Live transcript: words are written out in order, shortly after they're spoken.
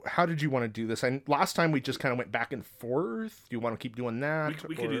how did you want to do this? And last time we just kind of went back and forth. Do you want to keep doing that?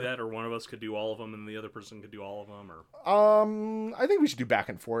 We could do that, or one of us could do all of them, and the other person could do all of them, or... I think we should do back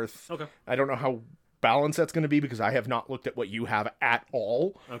and forth. Okay. I don't know how balanced that's going to be, because I have not looked at what you have at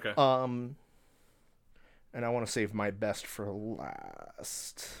all. Okay. And I want to save my best for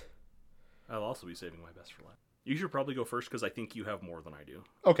last. I'll also be saving my best for last. You should probably go first, because I think you have more than I do.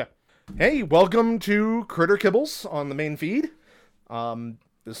 Okay. Hey, welcome to Critter Kibbles on the main feed.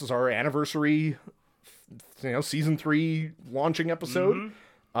 This is our anniversary, season 3 launching episode.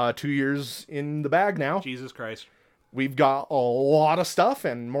 Mm-hmm. 2 years in the bag now. Jesus Christ. We've got a lot of stuff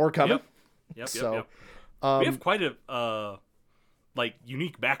and more coming. Yep. We have quite a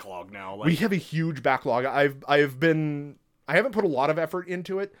unique backlog now. We have a huge backlog. I haven't put a lot of effort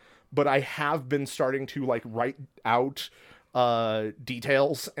into it, but I have been starting to write out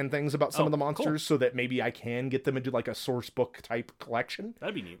details and things about some of the monsters, so that maybe I can get them into a source book type collection.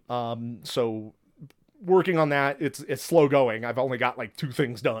 That'd be neat. So working on that, it's slow going. I've only got 2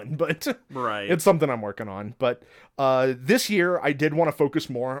 things done, but right. It's something I'm working on. But this year I did want to focus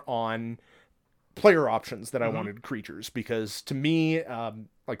more on player options that I wanted creatures, because to me,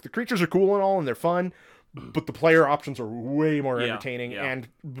 the creatures are cool and all, and they're fun, but the player options are way more entertaining and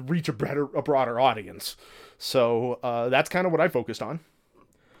reach a broader audience. So that's kind of what I focused on.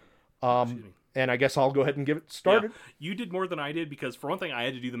 And I guess I'll go ahead and get it started. Yeah. You did more than I did, because for one thing, I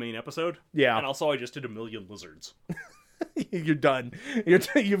had to do the main episode. Yeah. And also I just did a million lizards. You're done. You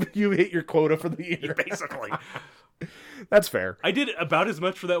hit your quota for the year. Basically. That's fair. I did about as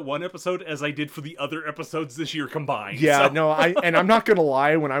much for that one episode as I did for the other episodes this year combined. Yeah, so. no, I'm not going to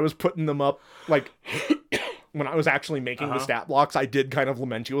lie, when I was putting them up, when I was actually making the stat blocks, I did kind of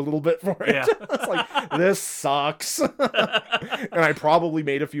lament you a little bit for it. Yeah. It's this sucks. And I probably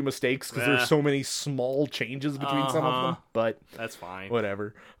made a few mistakes, because there's so many small changes between some of them, but that's fine.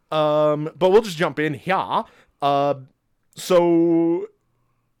 Whatever. But we'll just jump in here. So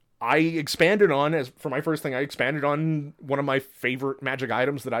I expanded on, for my first thing, I expanded on one of my favorite magic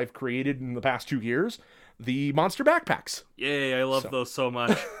items that I've created in the past 2 years, the monster backpacks. Yay, I love those so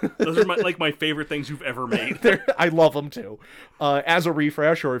much. Those are my favorite things you've ever made. I love them too. As a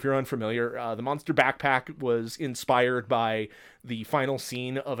refresh, or if you're unfamiliar, the monster backpack was inspired by the final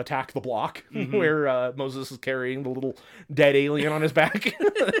scene of Attack the Block, where Moses is carrying the little dead alien on his back.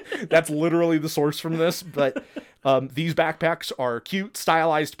 That's literally the source from this, but these backpacks are cute,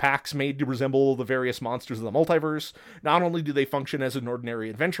 stylized packs made to resemble the various monsters of the multiverse. Not only do they function as an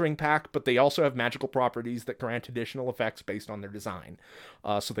ordinary adventuring pack, but they also have magical properties that grant additional effects based on their design.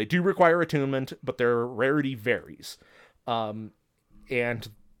 So they do require attunement, but their rarity varies. And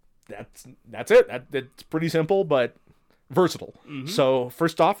that's it. It's pretty simple, but versatile. So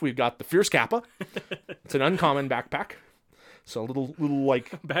first off, we've got the Fierce Kappa. It's an uncommon backpack. So a little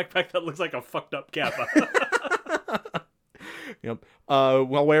backpack that looks like a fucked up Kappa. Yep.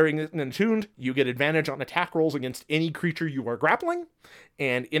 While wearing it and attuned, you get advantage on attack rolls against any creature you are grappling.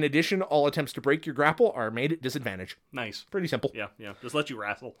 And in addition, all attempts to break your grapple are made at disadvantage. Nice. Pretty simple. Yeah. Just let you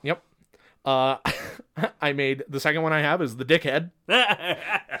wrestle. Yep. I made the second one I have is the Dickhead.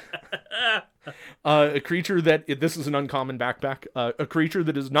 A creature that, this is an uncommon backpack, a creature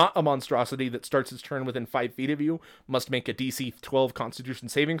that is not a monstrosity that starts its turn within 5 feet of you must make a DC 12 Constitution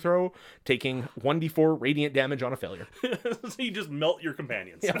saving throw, taking 1d4 radiant damage on a failure. So you just melt your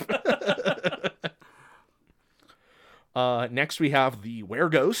companions. Yep. Next we have the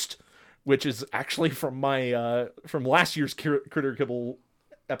Wereghost, which is actually from my from last year's Critter Kibble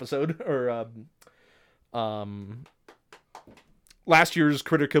episode, or last year's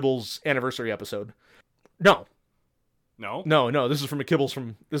Critter Kibbles anniversary episode. No. This is from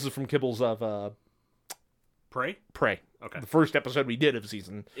Kibbles of Prey. Okay. The first episode we did of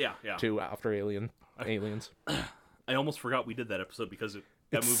season 2 after Aliens. I almost forgot we did that episode because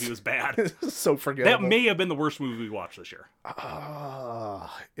that movie was bad. So forgettable. That may have been the worst movie we watched this year.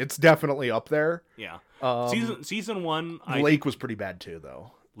 It's definitely up there. Yeah. Season 1. Lake was pretty bad too,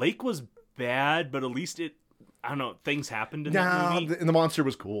 though. Lake was bad, but at least I don't know, things happened in that movie. And the monster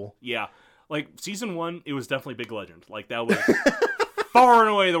was cool. Yeah. Season 1, it was definitely Big Legend. That was far and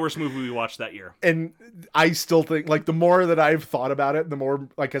away the worst movie we watched that year. And I still think, the more that I've thought about it, the more,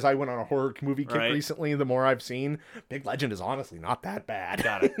 as I went on a horror movie kick recently, the more I've seen, Big Legend is honestly not that bad.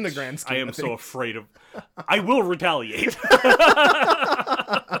 Got it. In the grand scheme I am so afraid of... I will retaliate.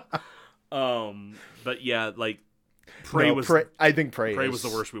 But yeah, Prey was... I think Prey was the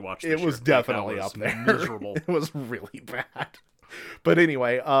worst we watched this year. It was definitely up there. Miserable. It was really bad. But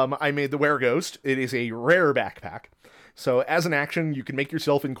anyway, I made the Wereghost. It is a rare backpack. So as an action, you can make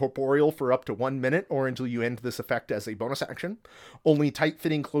yourself incorporeal for up to 1 minute or until you end this effect as a bonus action. Only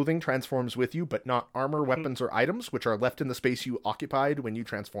tight-fitting clothing transforms with you, but not armor, weapons, or items, which are left in the space you occupied when you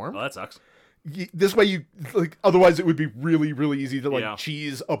transform. Oh, that sucks. This way you, like, otherwise it would be really, really easy to, like, Yeah.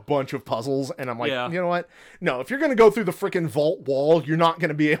 cheese a bunch of puzzles, and I'm like, Yeah. you know what? No, if you're going to go through the freaking vault wall, you're not going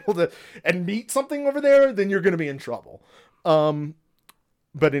to be able to, and meet something over there, then you're going to be in trouble.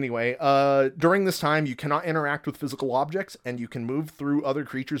 But anyway, during this time, you cannot interact with physical objects, and you can move through other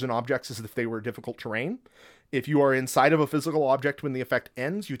creatures and objects as if they were difficult terrain. If you are inside of a physical object when the effect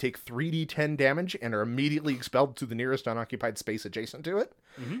ends, you take 3d10 damage and are immediately expelled to the nearest unoccupied space adjacent to it.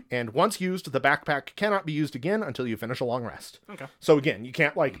 Mm-hmm. And once used, the backpack cannot be used again until you finish a long rest. Okay. So again, you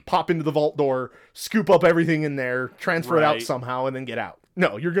can't, like, pop into the vault door, scoop up everything in there, transfer it out Right. somehow, and then get out.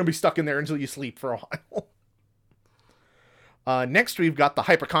 No, you're going to be stuck in there until you sleep for a while. Next, we've got the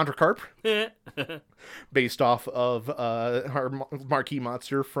Hypochondricarp, based off of our marquee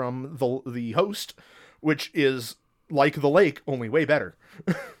monster from the Host, which is like the lake, only way better.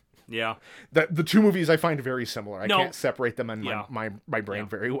 Yeah. The two movies I find very similar. I No. can't separate them in Yeah. my brain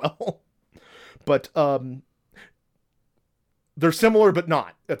very well. But they're similar, but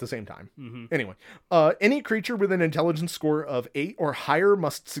not at the same time. Mm-hmm. Anyway, any creature with an intelligence score of 8 or higher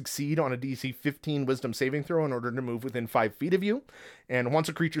must succeed on a DC 15 wisdom saving throw in order to move within 5 feet of you. And once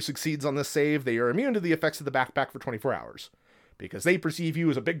a creature succeeds on this save, they are immune to the effects of the backpack for 24 hours. Because they perceive you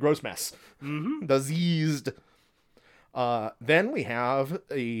as a big gross mess. Mm-hmm. Diseased. Then we have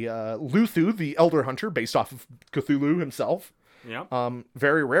a Luthu, the Elder Hunter, based off of Cthulhu himself. Yeah.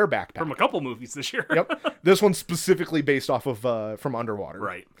 Very rare backpack. From a couple movies this year. Yep. This one's specifically based off of from Underwater.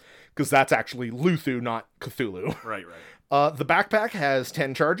 Right. Because that's actually Luthu, not Cthulhu. Right. Right. The backpack has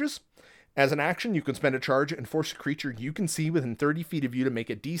 10 charges. As an action, you can spend a charge and force a creature you can see within 30 feet of you to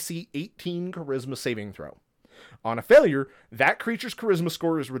make a DC 18 Charisma saving throw. On a failure, that creature's charisma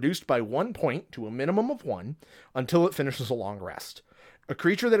score is reduced by 1 point to a minimum of 1 until it finishes a long rest. A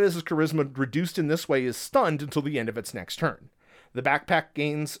creature that has its charisma reduced in this way is stunned until the end of its next turn. The backpack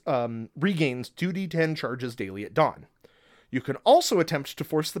regains 2d10 charges daily at dawn. You can also attempt to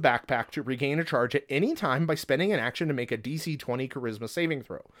force the backpack to regain a charge at any time by spending an action to make a DC 20 charisma saving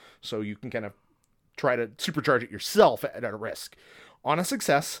throw. So you can kind of try to supercharge it yourself at a risk. On a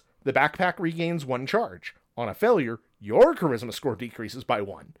success, the backpack regains 1 charge. On a failure, your charisma score decreases by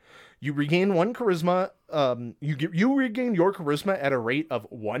 1. You regain 1 charisma. You regain your charisma at a rate of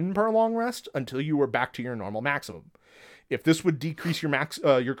 1 per long rest until you are back to your normal maximum. If this would decrease your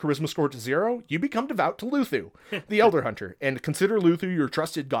charisma score to 0, you become devout to Luthu, the Elder Hunter, and consider Luthu your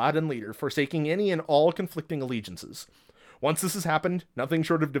trusted god and leader, forsaking any and all conflicting allegiances. Once this has happened, nothing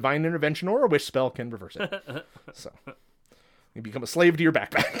short of divine intervention or a wish spell can reverse it. So, you become a slave to your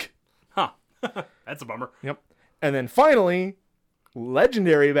backpack. Huh. That's a bummer. Yep. And then finally,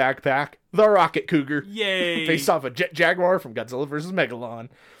 legendary backpack, the Rocket Cougar. Yay! Based off a Jet Jaguar from Godzilla vs. Megalon.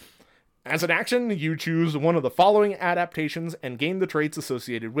 As an action, you choose one of the following adaptations and gain the traits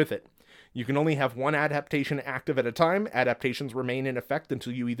associated with it. You can only have 1 adaptation active at a time. Adaptations remain in effect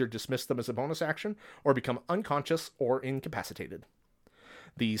until you either dismiss them as a bonus action or become unconscious or incapacitated.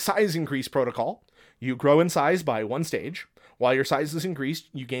 The size increase protocol. You grow in size by 1 stage. While your size is increased,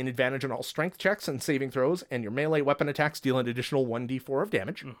 you gain advantage on all strength checks and saving throws, and your melee weapon attacks deal an additional 1d4 of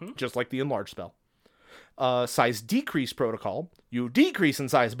damage, just like the enlarge spell. Size decrease protocol. You decrease in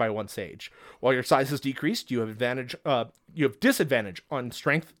size by 1 stage. While your size is decreased, you have disadvantage on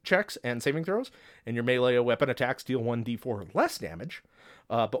strength checks and saving throws, and your melee weapon attacks deal 1d4 less damage.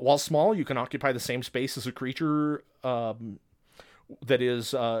 But while small, you can occupy the same space as a creature that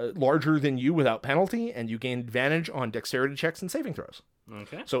is larger than you without penalty, and you gain advantage on dexterity checks and saving throws.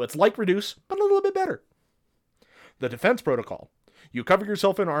 Okay. So it's like Reduce, but a little bit better. The defense protocol. You cover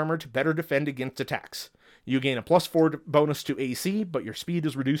yourself in armor to better defend against attacks. You gain a +4 bonus to AC, but your speed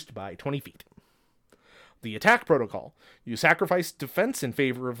is reduced by 20 feet. The attack protocol. You sacrifice defense in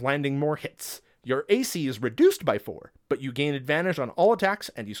favor of landing more hits. Your AC is reduced by 4, but you gain advantage on all attacks,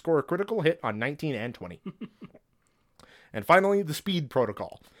 and you score a critical hit on 19 and 20. And finally, the speed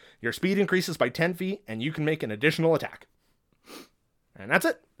protocol. Your speed increases by 10 feet, and you can make an additional attack. And that's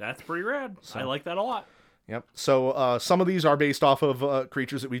it. That's pretty rad. I like that a lot. Yep. So some of these are based off of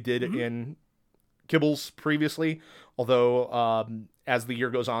creatures that we did in Kibbles previously, although as the year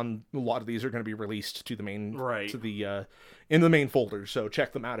goes on, a lot of these are going to be released to the main in the main folder. So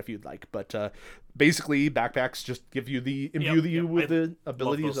check them out if you'd like. But basically, backpacks just give you imbue you with the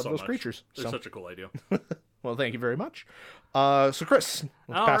abilities of those creatures. They're such a cool idea. Well, thank you very much. So Chris,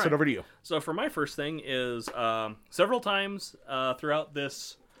 let's pass it over to you. So for my first thing is several times throughout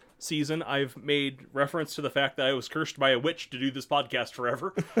this season, I've made reference to the fact that I was cursed by a witch to do this podcast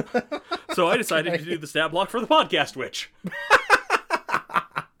forever. So I decided to do the stat block for the podcast witch.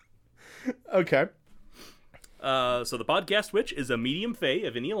 Okay. So the podcast witch is a medium fae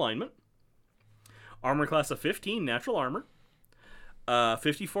of any alignment. Armor class of 15, natural armor.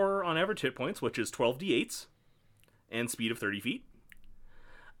 54 on average hit points, which is 12 d8s. And speed of 30 feet.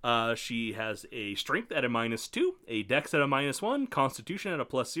 She has a strength at a -2, a dex at a -1, constitution at a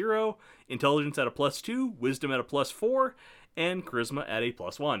 +0, intelligence at a +2, wisdom at a +4, and charisma at a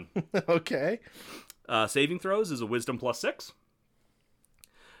 +1. Okay. Saving throws is a wisdom +6.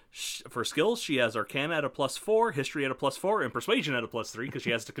 For skills, she has arcana at a +4, history at a +4, and persuasion at a +3, because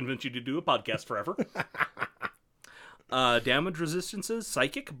she has to convince you to do a podcast forever. Damage resistances,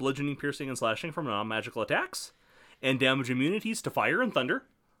 psychic, bludgeoning, piercing, and slashing from non-magical attacks. And damage immunities to fire and thunder.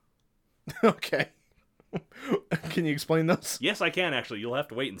 Okay. Can you explain those? Yes, I can, actually. You'll have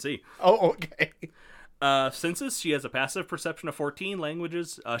to wait and see. Oh, okay. Senses, she has a passive perception of 14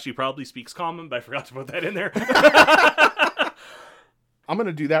 languages. She probably speaks common, but I forgot to put that in there. I'm going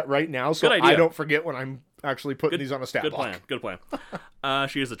to do that right now so I don't forget when I'm actually putting these on a stat block. Good plan.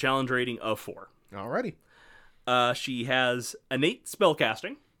 She has a challenge rating of 4. Alrighty. She has innate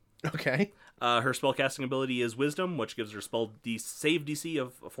spellcasting. Okay. Her spellcasting ability is Wisdom, which gives her save DC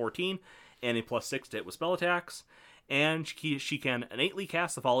of 14 and a +6 to hit with spell attacks. And she can innately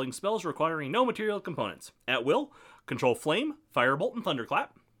cast the following spells requiring no material components. At will, control Flame, Firebolt, and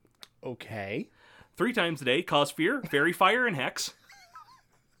Thunderclap. Okay. 3 times a day, cause fear, Fairy Fire, and Hex.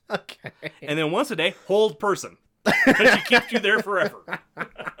 Okay. And then once a day, hold Person. Because she keeps you there forever.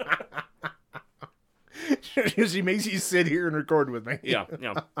 She makes you sit here and record with me. Yeah.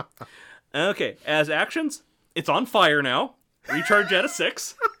 Okay, as actions, it's on fire now. Recharge at a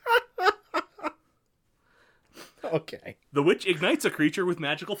 6. Okay. The witch ignites a creature with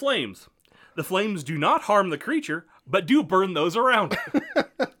magical flames. The flames do not harm the creature, but do burn those around it.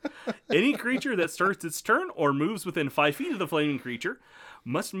 Any creature that starts its turn or moves within 5 feet of the flaming creature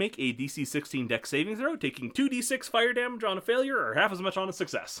must make a DC 16 Dex saving throw, taking 2d6 fire damage on a failure or half as much on a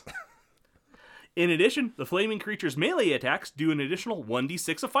success. In addition, the flaming creature's melee attacks do an additional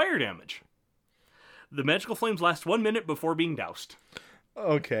 1d6 of fire damage. The magical flames last 1 minute before being doused.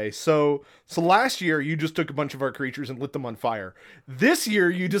 Okay, so last year you just took a bunch of our creatures and lit them on fire. This year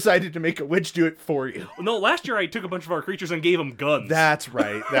you decided to make a witch do it for you. No, last year I took a bunch of our creatures and gave them guns. That's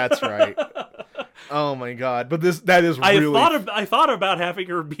right. Oh my god! But that is really. I thought about having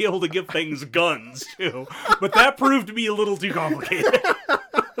her be able to give things guns too, but that proved to be a little too complicated.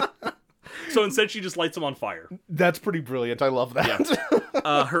 So instead, she just lights them on fire. That's pretty brilliant. I love that.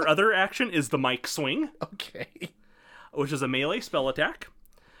 Yeah. Her other action is the Mic Swing. Okay. Which is a melee spell attack.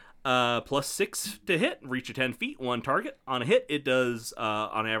 +6 to hit, reach of 10 feet, 1 target. On a hit, it does,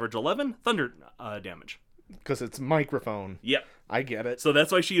 on average, 11 thunder damage. Because it's microphone. Yep. I get it. So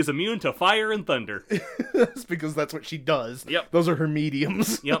that's why she is immune to fire and thunder. That's because that's what she does. Yep. Those are her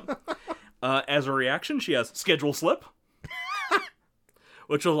mediums. Yep. As a reaction, she has Schedule Slip.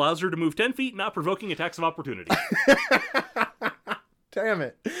 Which allows her to move 10 feet, not provoking attacks of opportunity. Damn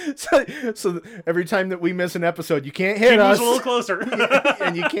it. So every time that we miss an episode, you can't hit us. She moves a little closer.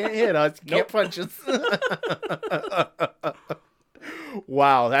 And you can't hit us. You can't punch us.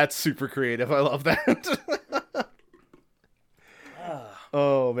 Wow, that's super creative. I love that.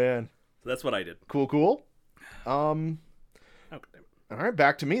 Oh, man. So that's what I did. Cool. All right,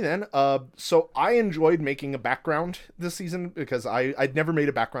 back to me then. So I enjoyed making a background this season because I'd never made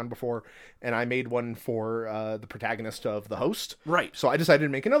a background before, and I made one for the protagonist of The Host. Right. So I decided to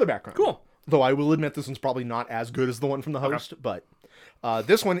make another background. Cool. Though I will admit this one's probably not as good as the one from The Host, but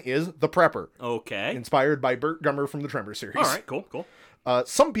this one is The Prepper. Okay. Inspired by Burt Gummer from the Tremor series. All right, cool.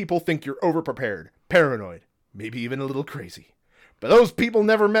 Some people think you're overprepared, paranoid, maybe even a little crazy. But those people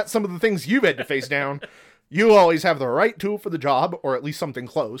never met some of the things you've had to face down. You always have the right tool for the job, or at least something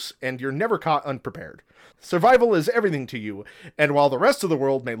close, and you're never caught unprepared. Survival is everything to you, and while the rest of the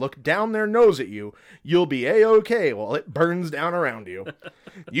world may look down their nose at you, you'll be A-OK while it burns down around you.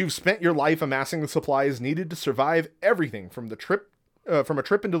 You've spent your life amassing the supplies needed to survive everything from a trip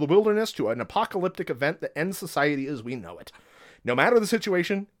into the wilderness to an apocalyptic event that ends society as we know it. No matter the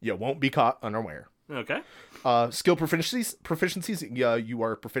situation, you won't be caught unaware. Okay. Skill proficiencies, you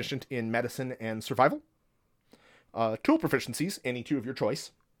are proficient in medicine and survival. Tool proficiencies, any two of your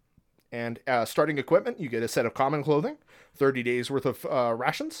choice. And starting equipment, you get a set of common clothing, 30 days worth of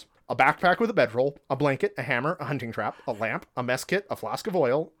rations, a backpack with a bedroll, a blanket, a hammer, a hunting trap, a lamp, a mess kit, a flask of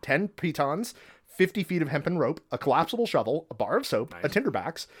oil, 10 pitons, 50 feet of hempen rope, a collapsible shovel, a bar of soap, a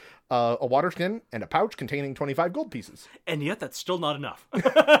tinderbox, a water skin, and a pouch containing 25 gold pieces. And yet that's still not enough.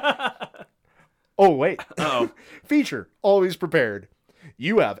 Oh, wait. Uh-oh. Feature, always prepared.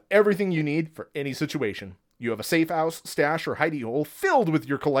 You have everything you need for any situation. You have a safe house, stash, or hidey hole filled with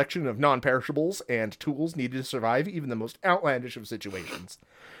your collection of non-perishables and tools needed to survive even the most outlandish of situations.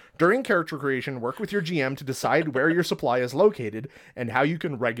 During character creation, work with your GM to decide where your supply is located and how you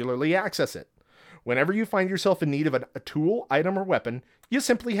can regularly access it. Whenever you find yourself in need of a tool, item, or weapon, you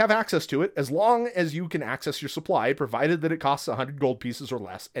simply have access to it as long as you can access your supply, provided that it costs 100 gold pieces or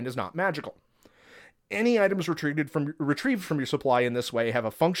less and is not magical. Any items retrieved from your supply in this way have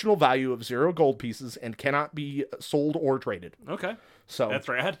a functional value of 0 gold pieces and cannot be sold or traded. Okay. So That's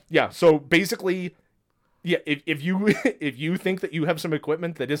rad. yeah, so basically, yeah, if you if you think that you have some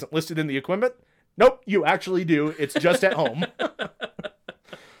equipment that isn't listed in the equipment, nope, you actually do. It's just at home.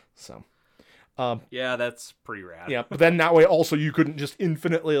 So yeah, that's pretty rad. yeah, but then that way also you couldn't just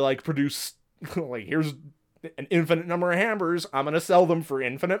infinitely like produce like here's an infinite number of hammers. I'm gonna sell them for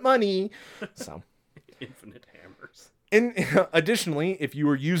infinite money. So Infinite hammers. Additionally, if you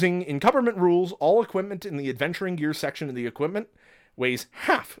are using encumberment rules, all equipment in the adventuring gear section of the equipment weighs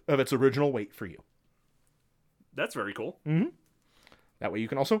half of its original weight for you. That's very cool. Mm-hmm. That way you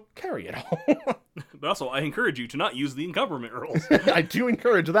can also carry it all. But also, I encourage you to not use the encumberment rules. I do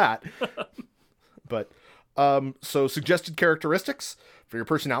encourage that. But, so suggested characteristics for your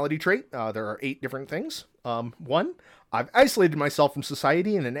personality trait. There are 8 different things. 1, I've isolated myself from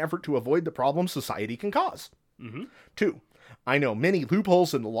society in an effort to avoid the problems society can cause. Mm-hmm. 2, I know many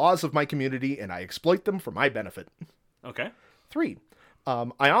loopholes in the laws of my community and I exploit them for my benefit. Okay. 3,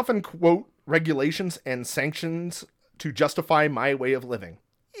 I often quote regulations and sanctions to justify my way of living,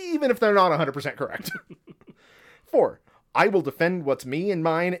 even if they're not 100% correct. 4, I will defend what's me and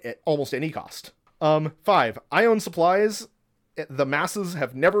mine at almost any cost. 5, I own supplies the masses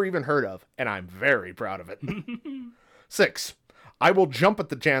have never even heard of, and I'm very proud of it. 6, I will jump at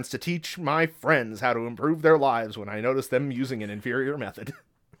the chance to teach my friends how to improve their lives when I notice them using an inferior method.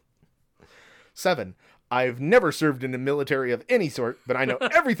 7, I've never served in a military of any sort, but I know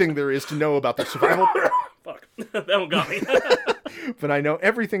everything there is to know about the survival... Fuck. That one got me. But I know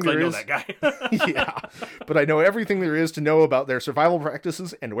everything there is... I know that guy. Yeah. But I know everything there is to know about their survival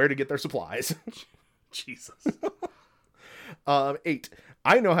practices and where to get their supplies. Jesus. 8,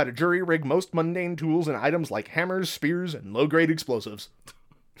 I know how to jury rig most mundane tools and items like hammers, spears, and low-grade explosives.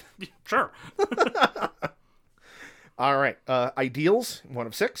 Sure. All right. Ideals, 1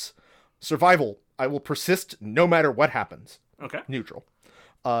 of 6. Survival, I will persist no matter what happens. Okay. Neutral.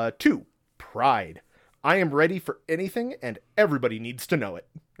 2, pride. I am ready for anything and everybody needs to know it.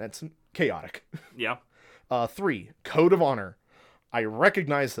 That's chaotic. Yeah. 3, code of honor. I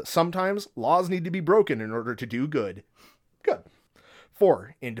recognize that sometimes laws need to be broken in order to do good. Good.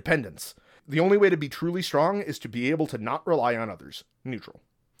 4, independence. The only way to be truly strong is to be able to not rely on others. Neutral.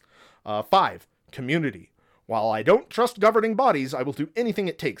 5, community. While I don't trust governing bodies, I will do anything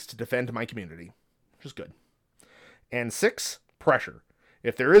it takes to defend my community. Which is good. And 6, pressure.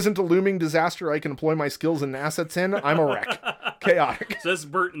 If there isn't a looming disaster I can employ my skills and assets in, I'm a wreck. Chaotic. So that's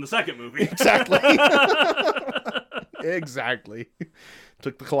Bert in the second movie. Exactly. Exactly.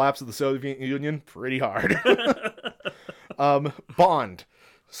 Took the collapse of the Soviet Union pretty hard. Bond.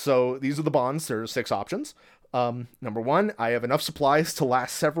 So these are the bonds. There are 6 options. Number 1, I have enough supplies to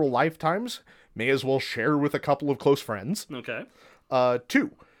last several lifetimes. May as well share with a couple of close friends. Okay.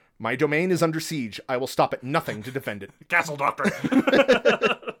 2, my domain is under siege. I will stop at nothing to defend it. Castle Doctor.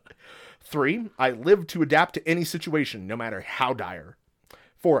 3, I live to adapt to any situation, no matter how dire.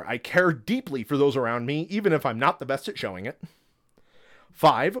 4, I care deeply for those around me, even if I'm not the best at showing it.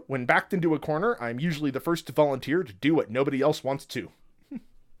 5, when backed into a corner, I'm usually the first to volunteer to do what nobody else wants to.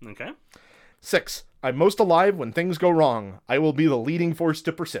 Okay. 6, I'm most alive when things go wrong. I will be the leading force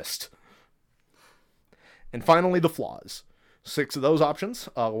to persist. And finally, the flaws. 6 of those options.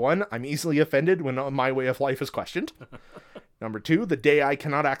 1, I'm easily offended when my way of life is questioned. Number 2, the day I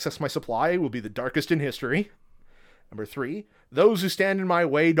cannot access my supply will be the darkest in history. Number 3, those who stand in my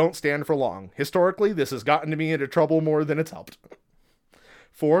way don't stand for long. Historically, this has gotten me into trouble more than it's helped.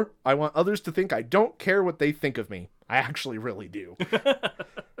 4, I want others to think I don't care what they think of me. I actually really do.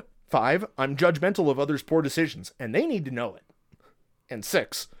 5, I'm judgmental of others' poor decisions, and they need to know it. And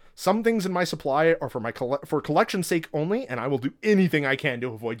 6, some things in my supply are for collection's sake only, and I will do anything I can to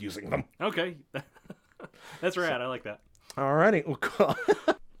avoid using them. Okay. That's rad. I like that. Alrighty.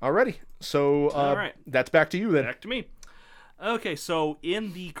 Alrighty. So, All right. That's back to you then. Back to me. Okay, so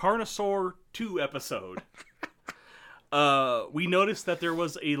in the Carnosaur 2 episode, We noticed that there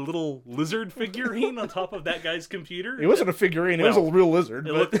was a little lizard figurine on top of that guy's computer. It wasn't a figurine, it was a real lizard.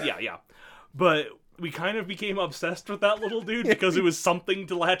 Yeah. But we kind of became obsessed with that little dude because it was something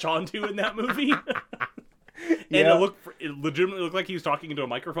to latch onto in that movie. And it legitimately looked like he was talking into a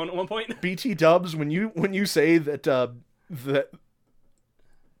microphone at one point. BT Dubs, when you say that that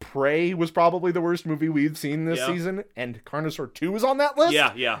Prey was probably the worst movie we've seen this season, and Carnosaur 2 is on that list.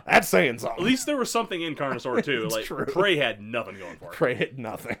 Yeah. That's saying something. At least there was something in Carnosaur 2. Like true. Prey had nothing going for it. Prey had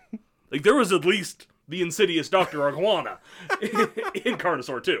nothing. Like there was at least the insidious Dr. Iguana in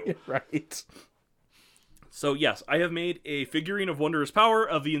Carnosaur 2. Right. So yes, I have made a figurine of wondrous power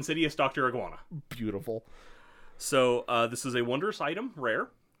of the insidious Dr. Iguana. Beautiful. So this is a wondrous item, rare.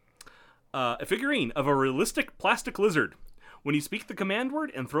 A figurine of a realistic plastic lizard. When you speak the command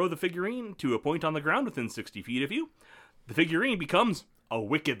word and throw the figurine to a point on the ground within 60 feet of you, the figurine becomes a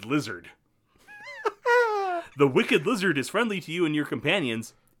wicked lizard. The wicked lizard is friendly to you and your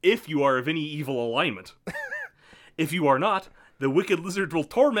companions if you are of any evil alignment. If you are not, the wicked lizard will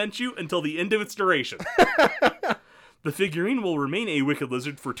torment you until the end of its duration. The figurine will remain a wicked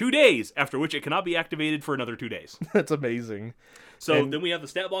lizard for 2 days, after which it cannot be activated for another 2 days. That's amazing. So then we have the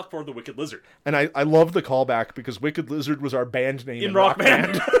stat block for the Wicked Lizard. And I love the callback because Wicked Lizard was our band name in Rock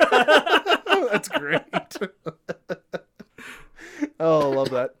Band. That's great. Oh, I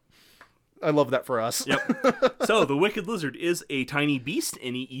love that. I love that for us. Yep. So the Wicked Lizard is a tiny beast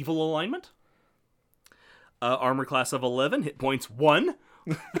in an evil alignment. Armor class of 11, hit points 1,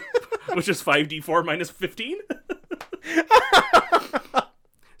 which is 5d4 minus 15.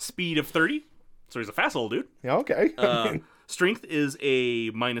 Speed of 30. So he's a fast little dude. Yeah, okay. Strength is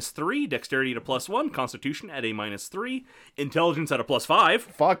a -3, dexterity at a +1, constitution at a -3, intelligence at a +5.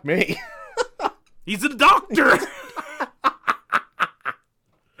 Fuck me. He's a doctor!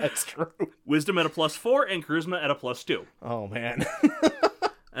 That's true. Wisdom at a +4 and charisma at a +2. Oh, man.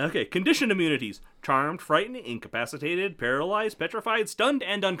 Okay, conditioned immunities. Charmed, frightened, incapacitated, paralyzed, petrified, stunned,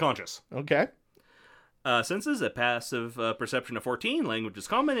 and unconscious. Okay. Senses, a passive perception of 14, language is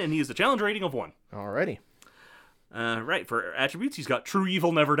common, and he has a challenge rating of 1. Alrighty. Right, for attributes, he's got true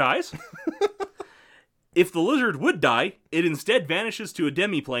evil never dies. If the lizard would die, it instead vanishes to a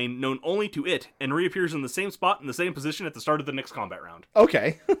demiplane known only to it, and reappears in the same spot in the same position at the start of the next combat round.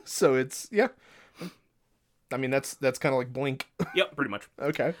 Okay. So it's, yeah. I mean, that's kind of like Blink. Yep, pretty much.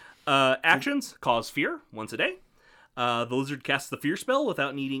 Okay. Actions, cause fear, once a day. The lizard casts the fear spell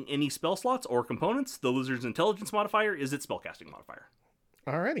without needing any spell slots or components. The lizard's intelligence modifier is its spellcasting modifier.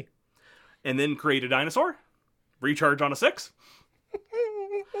 Alrighty. And then create a dinosaur. Recharge on a 6.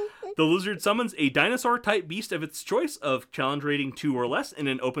 The lizard summons a dinosaur-type beast of its choice of challenge rating 2 or less in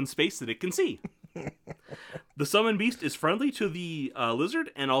an open space that it can see. The summoned beast is friendly to the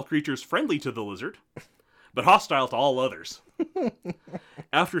lizard and all creatures friendly to the lizard, but hostile to all others.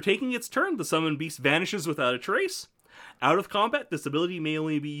 After taking its turn, the summoned beast vanishes without a trace. Out of combat, this ability may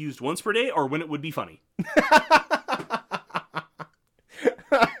only be used once per day or when it would be funny.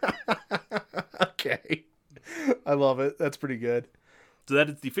 Okay. I love it. That's pretty good. So that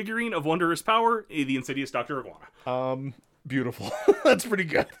is the figurine of wondrous power, the insidious Dr. Iguana. Beautiful. That's pretty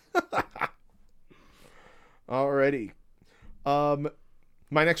good. Alrighty.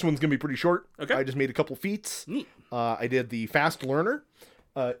 My next one's gonna be pretty short. Okay. I just made a couple feats. Neat. I did the Fast Learner.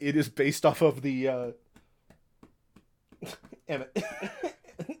 It is based off of the Emmett.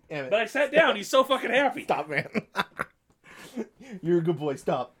 But I sat down. He's so fucking happy. Stop, man. You're a good boy.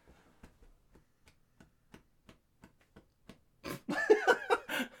 Stop.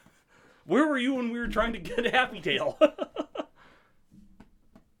 Where were you when we were trying to get Happy Tail? Oh,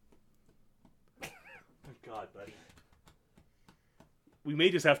 God, buddy. We may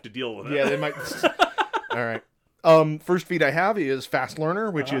just have to deal with it. Yeah, they might. All right. First feat I have is Fast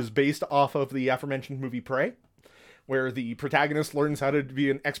Learner, which is based off of the aforementioned movie Prey, where the protagonist learns how to be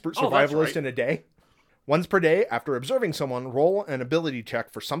an expert survivalist in a day. Once per day, after observing someone roll an ability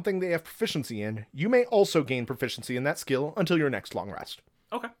check for something they have proficiency in, you may also gain proficiency in that skill until your next long rest.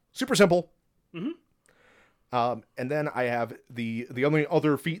 Okay. Super simple. Mm-hmm. And then I have the only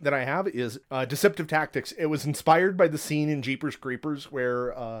other feat that I have is Deceptive Tactics. It was inspired by the scene in Jeepers Creepers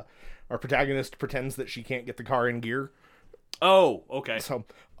where our protagonist pretends that she can't get the car in gear. Oh, okay. So,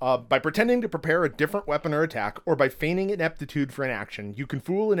 by pretending to prepare a different weapon or attack, or by feigning ineptitude for an action, you can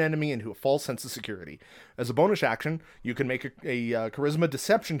fool an enemy into a false sense of security. As a bonus action, you can make a charisma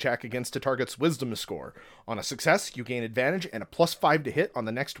deception check against a target's wisdom score. On a success, you gain advantage and a +5 to hit on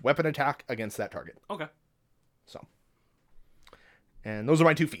the next weapon attack against that target. Okay. So, and those are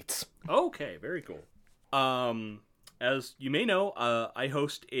my 2 feats. Okay, very cool. as you may know, I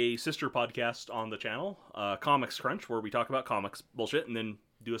host a sister podcast on the channel, Comics Crunch, where we talk about comics bullshit and then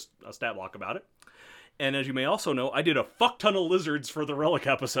do a stat block about it. And as you may also know, I did a fuck ton of lizards for the Relic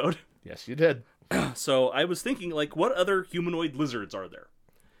episode. Yes, you did. So I was thinking, like, what other humanoid lizards are there?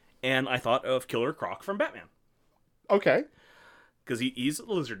 And I thought of Killer Croc from Batman. Okay. Because he's a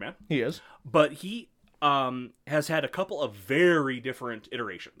lizard man. He is. But he has had a couple of very different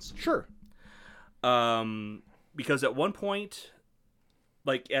iterations. Sure. Because at one point,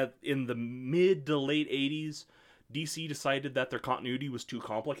 like in the mid to late 80s, DC decided that their continuity was too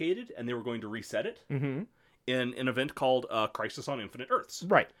complicated and they were going to reset it in an event called Crisis on Infinite Earths.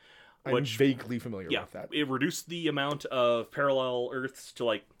 Right. I'm vaguely familiar with that. It reduced the amount of parallel Earths to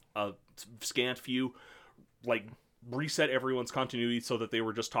like a scant few, like reset everyone's continuity so that they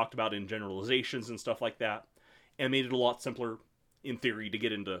were just talked about in generalizations and stuff like that, and made it a lot simpler in theory to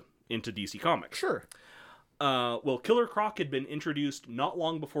get into DC Comics. Sure. Well, Killer Croc had been introduced not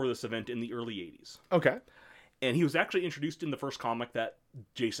long before this event in the early 80s. Okay. And he was actually introduced in the first comic that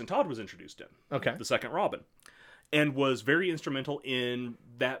Jason Todd was introduced in. Okay. The second Robin. And was very instrumental in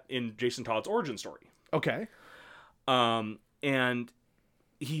Jason Todd's origin story. Okay. And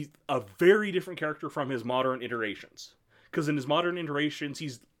he's a very different character from his modern iterations. Because in his modern iterations,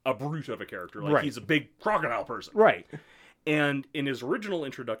 he's a brute of a character. Like, he's a big crocodile person. Right. And in his original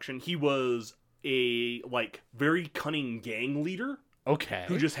introduction, he was a, like, very cunning gang leader. Okay.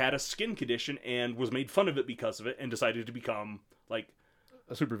 Who just had a skin condition and was made fun of it because of it and decided to become, like...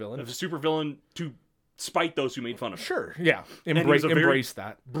 a supervillain. A supervillain to spite those who made fun of him. Sure, yeah. Embrace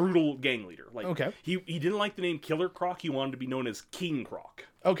that. Brutal gang leader. Like, okay. He didn't like the name Killer Croc. He wanted to be known as King Croc.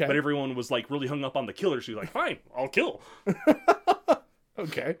 Okay. But everyone was, like, really hung up on the killer, so he was like, fine, I'll kill.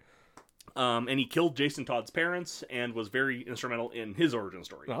 Okay. And he killed Jason Todd's parents and was very instrumental in his origin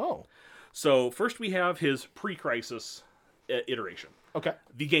story. Oh. So, first we have his pre-crisis iteration. Okay.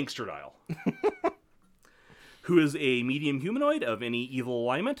 The Gangster Dial. Who is a medium humanoid of any evil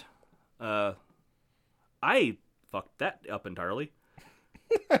alignment. I fucked that up entirely.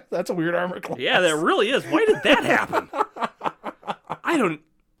 That's a weird armor class. Yeah, that really is. Why did that happen?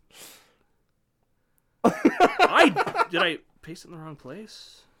 Did I paste it in the wrong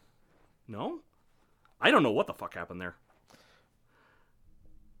place? No? I don't know what the fuck happened there.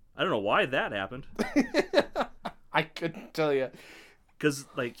 I don't know why that happened. I couldn't tell you. Because,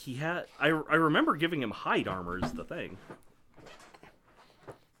 like, he had... I remember giving him hide armor is the thing.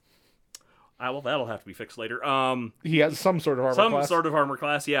 Well, that'll have to be fixed later. He has some sort of armor class. Some sort of armor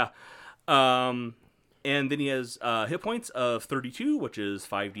class, yeah. And then he has hit points of 32, which is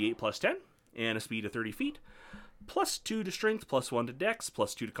 5d8 plus 10, and a speed of 30 feet. Plus 2 to strength, plus 1 to dex,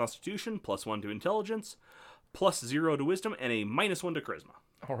 plus 2 to constitution, plus 1 to intelligence, plus 0 to wisdom, and a minus 1 to charisma.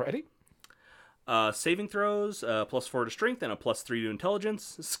 Alrighty. Saving throws, plus 4 to strength, and a plus 3 to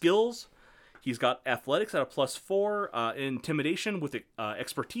intelligence. Skills, he's got athletics at a plus 4, intimidation with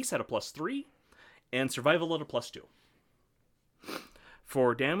expertise at a plus 3, and survival at a plus 2.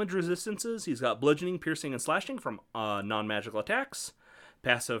 For damage resistances, he's got bludgeoning, piercing, and slashing from non-magical attacks,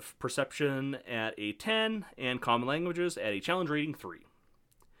 passive perception at a 10, and common languages at a challenge rating 3.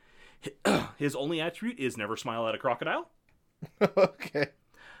 His only attribute is never smile at a crocodile. Okay.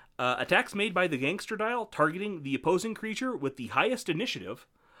 Attacks made by the Gangster Dial targeting the opposing creature with the highest initiative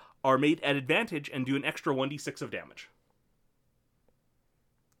are made at advantage and do an extra 1d6 of damage.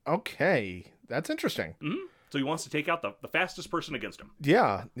 Okay. That's interesting. Mm-hmm. So he wants to take out the fastest person against him.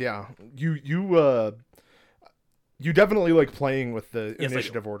 Yeah, yeah. You definitely like playing with the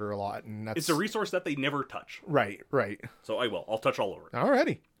initiative order a lot, and that's... It's a resource that they never touch. Right, right. So I will. I'll touch all over it.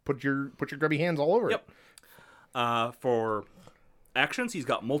 Alrighty. Put your grubby hands all over it. Yep. For actions, he's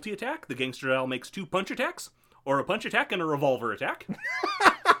got multi-attack. The Gangster Dial makes 2 punch attacks, or a punch attack and a revolver attack.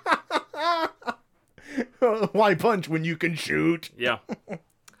 Why punch when you can shoot? Yeah.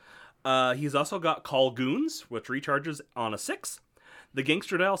 He's also got Call Goons, which recharges on a 6. The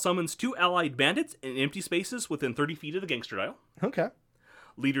Gangster Dial summons 2 allied bandits in empty spaces within 30 feet of the Gangster Dial. Okay.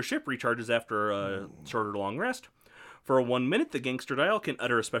 Leadership recharges after a short or long rest. For 1 minute, the Gangster Dial can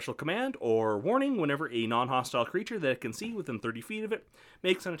utter a special command or warning whenever a non-hostile creature that it can see within 30 feet of it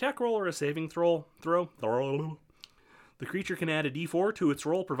makes an attack roll or a saving throw. The creature can add a d4 to its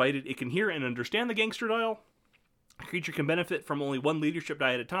roll provided it can hear and understand the Gangster Dial. The creature can benefit from only 1 leadership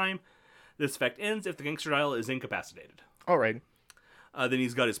die at a time. This effect ends if the Gangster Dial is incapacitated. All right. Then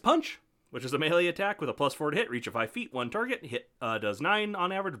he's got his Punch, which is a melee attack with a plus 4 to hit, reach of 5 feet, 1 target, hit does 9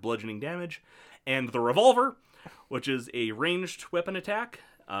 on average, bludgeoning damage. And the Revolver, which is a ranged weapon attack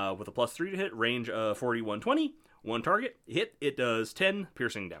with a plus 3 to hit, range of 40, 120, 1 target, hit, it does 10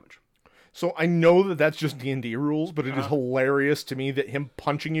 piercing damage. So I know that that's just D&D rules, but it is hilarious to me that him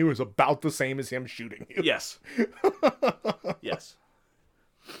punching you is about the same as him shooting you. Yes. Yes.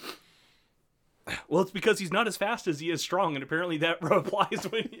 Well, it's because he's not as fast as he is strong, and apparently that applies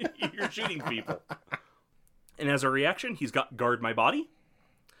when you're shooting people. And as a reaction, he's got Guard My Body.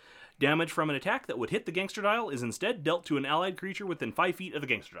 Damage from an attack that would hit the gangster dial is instead dealt to an allied creature within 5 feet of the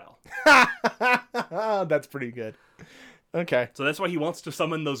gangster dial. That's pretty good. Okay. So that's why he wants to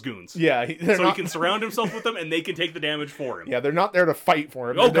summon those goons. Yeah. He can surround himself with them, and they can take the damage for him. Yeah, they're not there to fight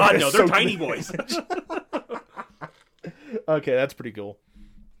for him. Oh, God, no. They're tiny boys. Okay, that's pretty cool.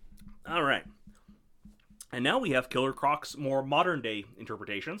 All right. And now we have Killer Croc's more modern-day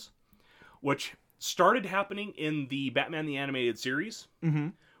interpretations, which started happening in the Batman the Animated Series,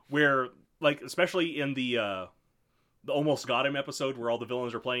 where, like, especially in the Almost Got Him episode where all the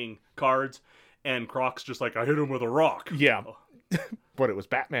villains are playing cards, and Croc's just like, I hit him with a rock. Yeah. But it was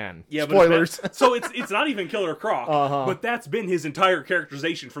Batman. Yeah, spoilers. So it's not even Killer Croc, but that's been his entire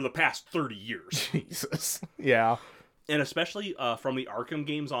characterization for the past 30 years. Jesus. Yeah. And especially from the Arkham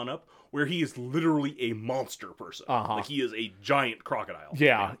games on up, where he is literally a monster person. Like, he is a giant crocodile.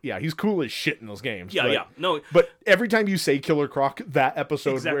 Yeah, he's cool as shit in those games. Yeah. No, but every time you say Killer Croc, that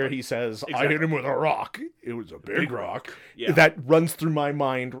episode where he says, I hit him with a rock, it was a big rock. Yeah. That runs through my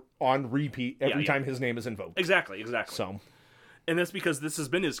mind on repeat every time his name is invoked. Exactly. So... And that's because this has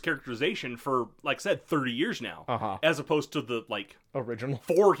been his characterization for, like I said, 30 years now. As opposed to the, original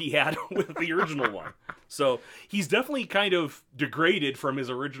 4 he had with the original one. So he's definitely kind of degraded from his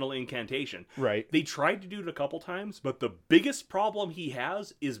original incantation. Right. They tried to do it a couple times, but the biggest problem he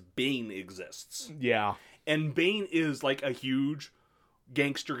has is Bane exists. Yeah. And Bane is, like, a huge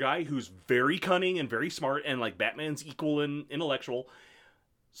gangster guy who's very cunning and very smart, and, like, Batman's equal and intellectual.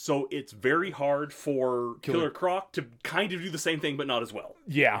 So it's very hard for Killer Croc to kind of do the same thing, but not as well.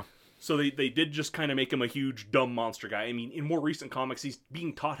 Yeah. So they did just kind of make him a huge, dumb monster guy. I mean, in more recent comics, he's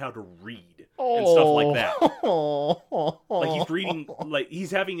being taught how to read and stuff like that. Like, he's reading, like,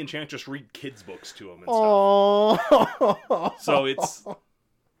 he's having Enchantress read kids' books to him and stuff. So it's...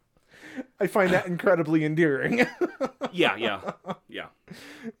 I find that incredibly endearing. Yeah.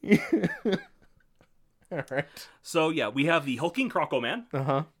 All right. So, yeah, we have the hulking Croco-Man,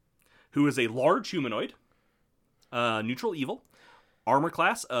 who is a large humanoid, neutral evil, armor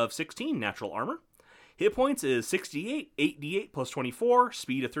class of 16, natural armor. Hit points is 68, 8d8 plus 24,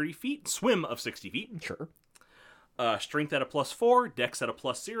 speed of 30 feet, swim of 60 feet. Sure. Strength at a +4, dex at a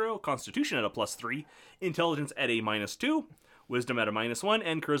 +0, constitution at a +3, intelligence at a -2, wisdom at a -1,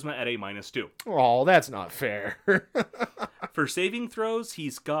 and charisma at a -2. Oh, that's not fair. For saving throws,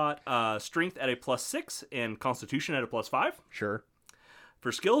 he's got strength at a +6 and constitution at a +5. Sure.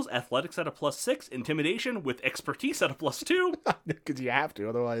 For skills, athletics at a +6, intimidation with expertise at a +2. Because you have to,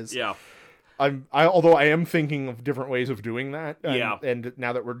 otherwise. Yeah. Although I am thinking of different ways of doing that. Yeah. And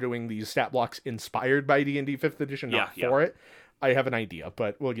now that we're doing these stat blocks inspired by D&D 5th edition, not for it, I have an idea,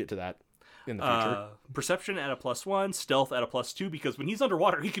 but we'll get to that in the future. Perception at a +1, stealth at a +2, because when he's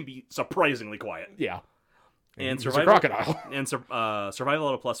underwater, he can be surprisingly quiet. Yeah. And he's a crocodile. And survival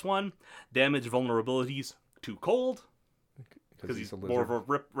at a +1, damage vulnerabilities to cold, because he's more of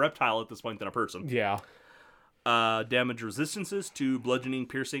a reptile at this point than a person. Yeah. Damage resistances to bludgeoning,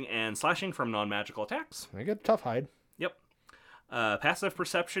 piercing, and slashing from non-magical attacks. I get tough hide. Yep. Passive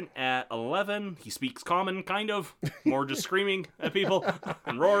perception at 11. He speaks common, kind of. More just screaming at people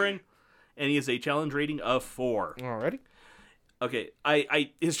and roaring. And he has a challenge rating of 4. Alrighty. Okay,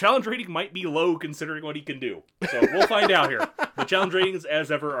 his challenge rating might be low considering what he can do. So we'll find out here. The challenge ratings,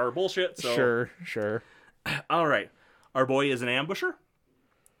 as ever, are bullshit. So. Sure. All right. Our boy is an ambusher,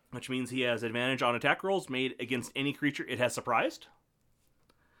 which means he has advantage on attack rolls made against any creature it has surprised.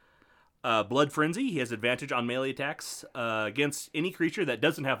 Blood Frenzy, he has advantage on melee attacks against any creature that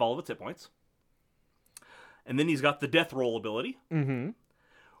doesn't have all of its hit points. And then he's got the Death Roll ability. Mm-hmm.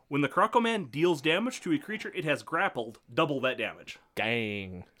 When the Croco-Man deals damage to a creature it has grappled, double that damage.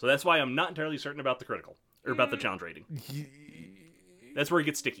 Dang. So that's why I'm not entirely certain about the critical, or about the challenge rating. That's where it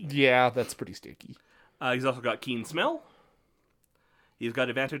gets sticky. Yeah, that's pretty sticky. He's also got Keen Smell. He's got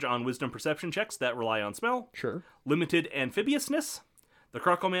advantage on Wisdom Perception checks that rely on smell. Sure. Limited Amphibiousness. The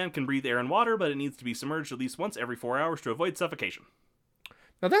Croco-Man can breathe air and water, but it needs to be submerged at least once every 4 hours to avoid suffocation.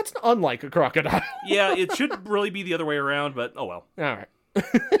 Now that's unlike a crocodile. Yeah, it should really be the other way around, but oh well. All right.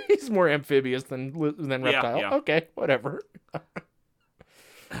 He's more amphibious than reptile. Yeah. Okay, whatever.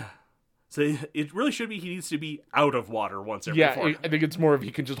 So it really should be he needs to be out of water once every 4 hours. I think it's more of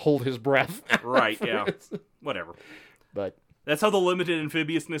he can just hold his breath. Right, yeah. Whatever. But that's how the limited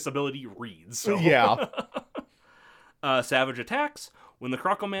amphibiousness ability reads. So. Yeah. Savage attacks. When the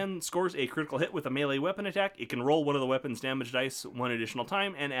Croco Man scores a critical hit with a melee weapon attack, it can roll one of the weapon's damage dice one additional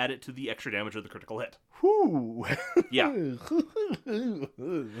time and add it to the extra damage of the critical hit. Whoo! Yeah.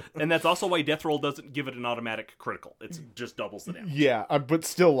 And that's also why Death Roll doesn't give it an automatic critical. It just doubles the damage. Yeah, but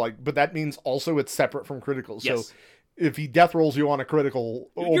still, but that means also it's separate from critical. Yes. So if he death rolls you on a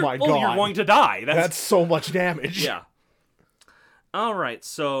critical, my God. You're going to die. That's so much damage. Yeah. All right,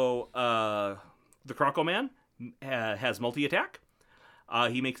 so the Croco Man has multi-attack.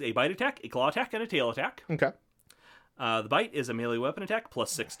 He makes a bite attack, a claw attack, and a tail attack. Okay. The bite is a melee weapon attack,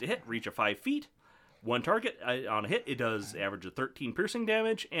 plus 6 to hit, reach of 5 feet. One target on a hit, it does average of 13 piercing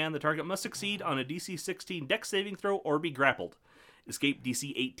damage, and the target must succeed on a DC 16 Dex saving throw or be grappled. Escape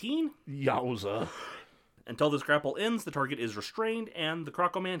DC 18. Yowza. Until this grapple ends, the target is restrained, and the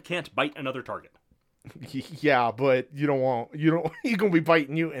Croco Man can't bite another target. Yeah, but he's gonna be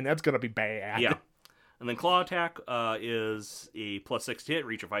biting you, and that's gonna be bad. Yeah. And then claw attack is a plus 6 to hit,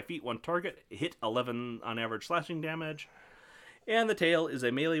 reach of 5 feet, one target, hit 11 on average slashing damage. And the tail is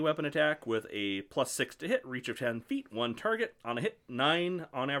a melee weapon attack with a plus 6 to hit, reach of 10 feet, one target, on a hit, 9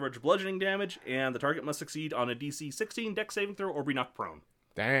 on average bludgeoning damage, and the target must succeed on a DC 16 Dex saving throw or be knocked prone.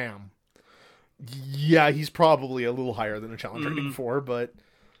 Damn. Yeah, he's probably a little higher than a challenge rating 4, but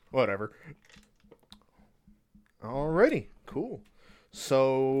whatever. Alrighty, cool.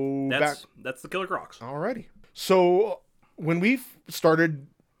 So that's the Killer Crocs. Alrighty. So when we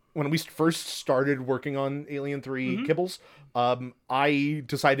first started working on Alien 3 Kibbles, I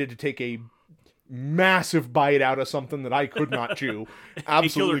decided to take a massive bite out of something that I could not chew.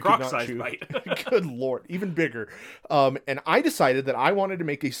 Absolutely a Killer could Croc not size chew. bite. Good lord, even bigger. And I decided that I wanted to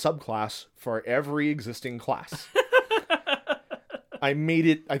make a subclass for every existing class. I made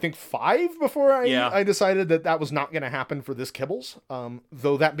it, I think, 5 before I decided that was not going to happen for this Kibbles.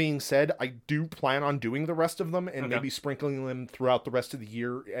 Though that being said, I do plan on doing the rest of them and maybe sprinkling them throughout the rest of the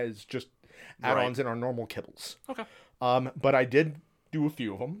year as just add-ons in our normal Kibbles. Okay. But I did do a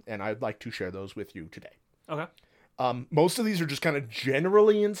few of them, and I'd like to share those with you today. Okay. Most of these are just kind of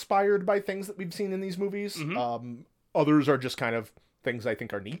generally inspired by things that we've seen in these movies. Others are just kind of things I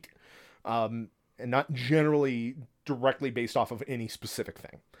think are neat. And not generally directly based off of any specific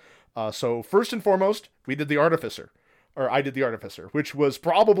thing. So first and foremost, I did the Artificer, which was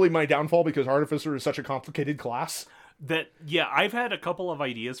probably my downfall because Artificer is such a complicated class. I've had a couple of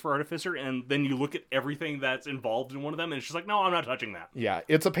ideas for Artificer, and then you look at everything that's involved in one of them, and it's just like, no, I'm not touching that. Yeah,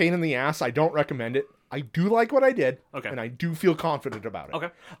 it's a pain in the ass. I don't recommend it. I do like what I did, and I do feel confident about it. Okay.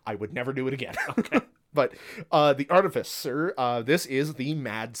 I would never do it again. Okay. But the Artificer, this is the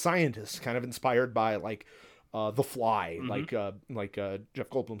mad scientist, kind of inspired by The Fly, like Jeff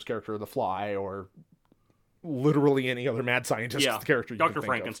Goldblum's character, The Fly, or literally any other mad scientist character you can Dr. think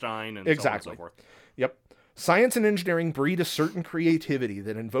Frankenstein, of. and so on and so forth. Yep. Science and engineering breed a certain creativity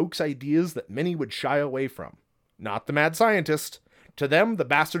that invokes ideas that many would shy away from. Not the mad scientist. To them, the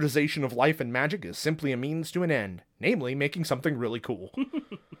bastardization of life and magic is simply a means to an end, namely making something really cool.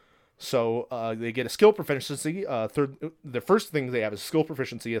 So they get a skill proficiency. The first thing they have is skill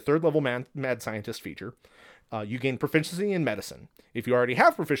proficiency, a 3rd level mad scientist feature. You gain proficiency in medicine. If you already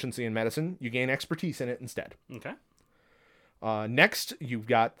have proficiency in medicine, you gain expertise in it instead. Okay. Next, you've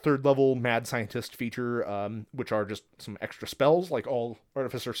got 3rd level mad scientist feature, which are just some extra spells like all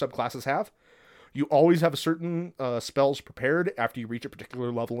Artificer subclasses have. You always have a certain spells prepared after you reach a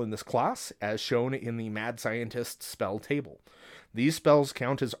particular level in this class, as shown in the mad scientist spell table. These spells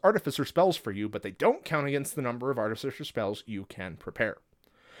count as Artificer spells for you, but they don't count against the number of Artificer spells you can prepare.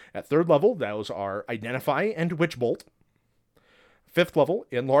 At 3rd level, those are Identify and Witch Bolt. 5th level,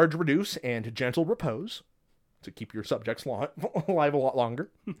 Enlarge, Reduce, and Gentle Repose, to keep your subjects alive a lot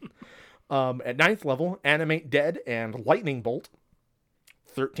longer. At 9th level, Animate Dead and Lightning Bolt.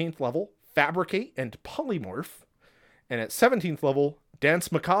 13th level, Fabricate and Polymorph. And at 17th level, Dance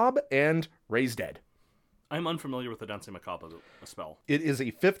Macabre and Raise Dead. I'm unfamiliar with the Dance Macabre as a spell. It is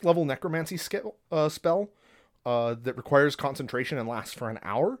a 5th level necromancy spell that requires concentration and lasts for an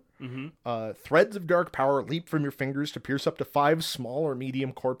hour. Threads of dark power leap from your fingers to pierce up to 5 small or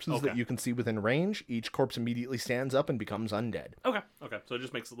medium corpses that you can see within range. Each corpse immediately stands up and becomes undead. Okay. So it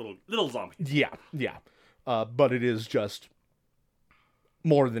just makes a little zombie. Yeah. But it is just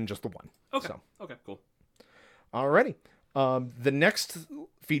more than just the one. Okay. So. Okay, cool. Alrighty. The next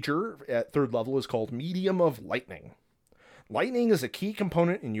feature at 3rd level is called Medium of Lightning. Lightning is a key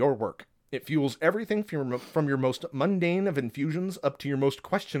component in your work. It fuels everything from your most mundane of infusions up to your most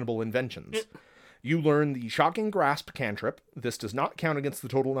questionable inventions. You learn the Shocking Grasp cantrip. This does not count against the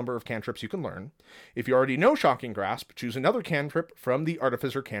total number of cantrips you can learn. If you already know Shocking Grasp, choose another cantrip from the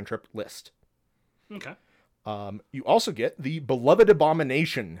Artificer cantrip list. Okay. You also get the Beloved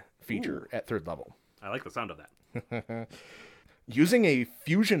Abomination feature at 3rd level. I like the sound of that. Using a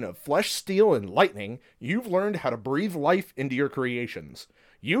fusion of flesh, steel, and lightning, you've learned how to breathe life into your creations.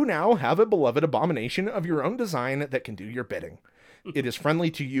 You now have a beloved abomination of your own design that can do your bidding. It is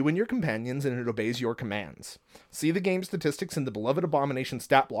friendly to you and your companions, and it obeys your commands. See the game statistics in the Beloved Abomination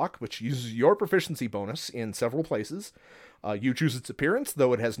stat block, which uses your proficiency bonus in several places. You choose its appearance,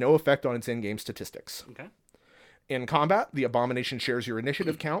 though it has no effect on its in-game statistics. Okay. In combat, the abomination shares your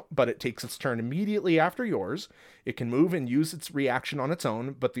initiative count, but it takes its turn immediately after yours. It can move and use its reaction on its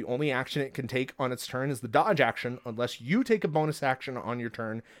own, but the only action it can take on its turn is the dodge action, unless you take a bonus action on your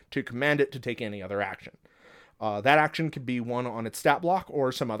turn to command it to take any other action. That action can be one on its stat block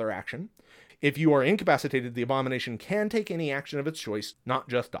or some other action. If you are incapacitated, the abomination can take any action of its choice, not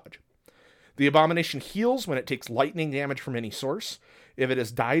just dodge. The abomination heals when it takes lightning damage from any source. If it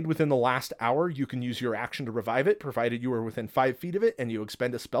has died within the last hour, you can use your action to revive it, provided you are within 5 feet of it and you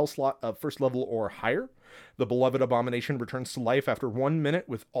expend a spell slot of 1st level or higher. The Beloved Abomination returns to life after 1 minute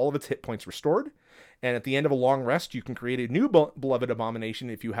with all of its hit points restored. And at the end of a long rest, you can create a new Beloved Abomination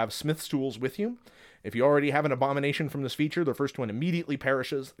if you have Smith's tools with you. If you already have an abomination from this feature, the first one immediately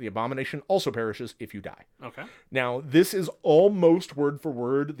perishes. The abomination also perishes if you die. Okay. Now, this is almost word for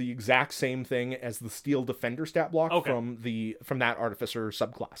word the exact same thing as the Steel Defender stat block from that Artificer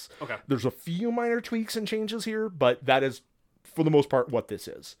subclass. Okay. There's a few minor tweaks and changes here, but that is, for the most part, what this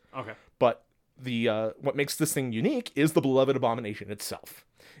is. Okay. But the what makes this thing unique is the Beloved Abomination itself.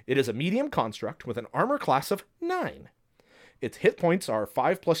 It is a medium construct with an armor class of 9. Its hit points are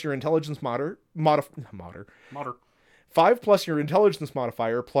 5 plus your intelligence modifier, 5 plus your intelligence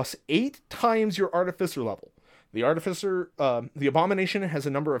modifier, plus 8 times your artificer level. The abomination has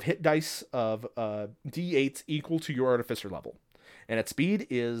a number of hit dice of d8s equal to your artificer level. And its speed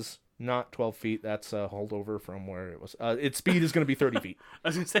is not 12 feet. That's a holdover from where it was. Its speed is going to be 30 feet. I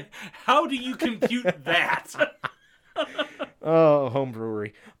was going to say, how do you compute that? Oh, home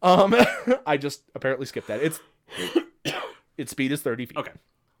brewery. I just apparently skipped that. Its speed is 30 feet. Okay.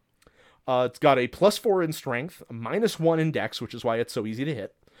 It's got a +4 in strength, a -1 in dex, which is why it's so easy to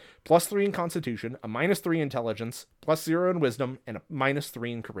hit, +3 in constitution, a -3 intelligence, +0 in wisdom, and a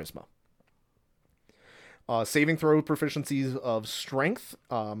 -3 in charisma. Saving throw proficiencies of strength,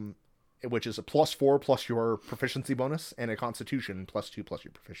 which is a +4 plus your proficiency bonus, and a constitution +2 plus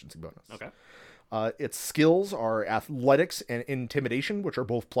your proficiency bonus. Okay. Its skills are athletics and intimidation, which are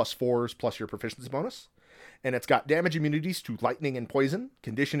both +4s plus your proficiency bonus. And it's got damage immunities to lightning and poison,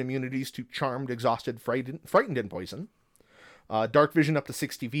 condition immunities to charmed, exhausted, frightened, and poison. Dark vision up to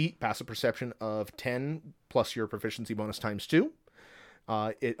 60 feet, passive perception of 10 plus your proficiency bonus times 2.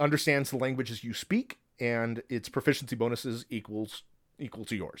 It understands the languages you speak, and its proficiency bonuses equal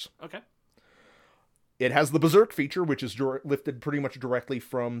to yours. Okay. It has the Berserk feature, which is lifted pretty much directly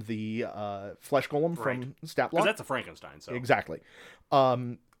from the Flesh Golem from Stat Block. Because that's a Frankenstein, so. Exactly.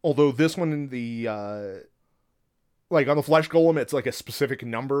 Although this one in the... like on the Flesh Golem, it's like a specific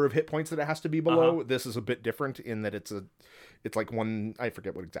number of hit points that it has to be below. This is a bit different in that it's like one, I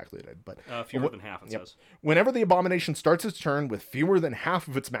forget what exactly it did, but fewer than half, it says. Whenever the abomination starts its turn with fewer than half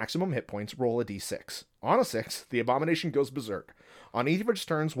of its maximum hit points, roll a d6. On a 6, the abomination goes berserk. On each of its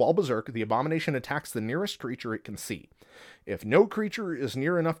turns while berserk, the abomination attacks the nearest creature it can see. If no creature is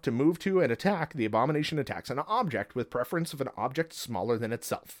near enough to move to and attack, the abomination attacks an object with preference of an object smaller than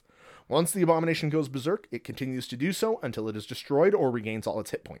itself. Once the abomination goes berserk, it continues to do so until it is destroyed or regains all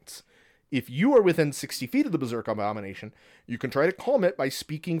its hit points. If you are within 60 feet of the berserk abomination, you can try to calm it by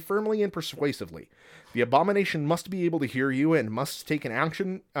speaking firmly and persuasively. The abomination must be able to hear you and must take an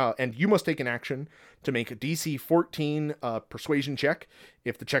action, and you must take an action to make a DC 14 persuasion check.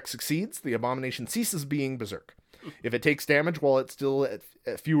 If the check succeeds, the abomination ceases being berserk. If it takes damage while it's still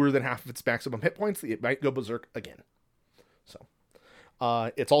at fewer than half of its maximum hit points, it might go berserk again. So.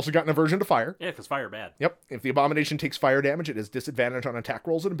 It's also got an aversion to fire. Yeah, because fire bad. Yep. If the abomination takes fire damage, it has disadvantage on attack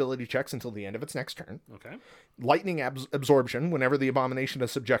rolls and ability checks until the end of its next turn. Okay. Lightning absorption. Whenever the abomination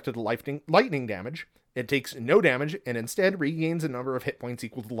is subjected to lightning damage, it takes no damage and instead regains a number of hit points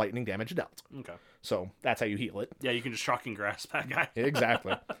equal to the lightning damage dealt. Okay. So that's how you heal it. Yeah, you can just shocking grasp that guy.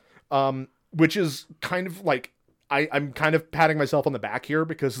 Exactly. Which is kind of like... I'm kind of patting myself on the back here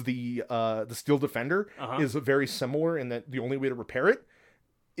because the Steel Defender is very similar in that the only way to repair it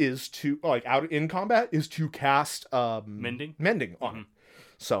is to, like, out in combat, is to cast Mending on it.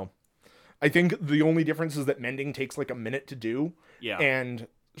 So I think the only difference is that Mending takes like a minute to do. Yeah. And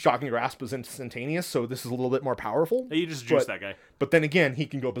Shocking Grasp is instantaneous, so this is a little bit more powerful. You just juice that guy. But then again, he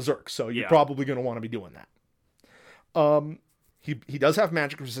can go berserk, so you're probably going to want to be doing that. He does have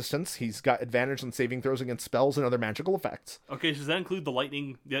magic resistance. He's got advantage on saving throws against spells and other magical effects. Okay, so does that include the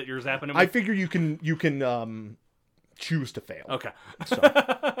lightning that you're zapping him with? I figure you can choose to fail. Okay.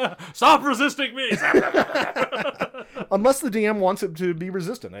 So. Stop resisting me! Unless the DM wants it to be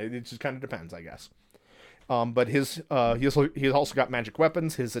resistant. It just kind of depends, I guess. But he's also got magic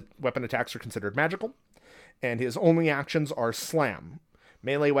weapons. His weapon attacks are considered magical. And his only actions are slam.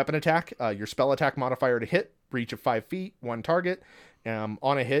 Melee weapon attack, your spell attack modifier to hit, reach of 5 feet, 1 target. On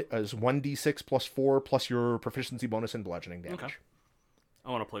a hit is 1d6 plus 4 plus your proficiency bonus in bludgeoning damage. Okay. I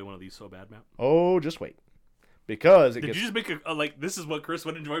want to play one of these so bad, Matt. Oh, just wait. Because Did you just make a like, this is what Chris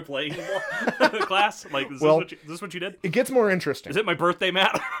would enjoy playing in class? Like, is this what you did? It gets more interesting. Is it my birthday,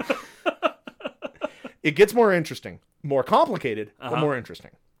 Matt? It gets more interesting. More complicated, but more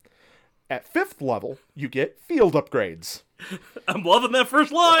interesting. At 5th level, you get field upgrades. I'm loving that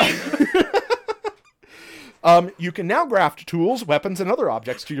first line! You can now graft tools, weapons, and other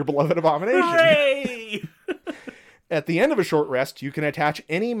objects to your beloved abomination. Hooray! At the end of a short rest, you can attach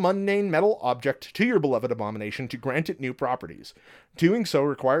any mundane metal object to your beloved abomination to grant it new properties. Doing so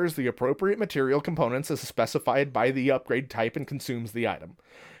requires the appropriate material components as specified by the upgrade type and consumes the item.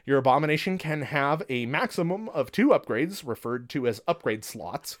 Your abomination can have a maximum of 2 upgrades, referred to as upgrade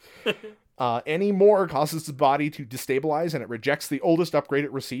slots. Any more causes the body to destabilize, and it rejects the oldest upgrade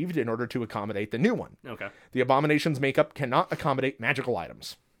it received in order to accommodate the new one. Okay. The abomination's makeup cannot accommodate magical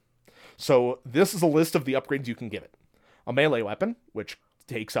items. So this is a list of the upgrades you can give it. A melee weapon, which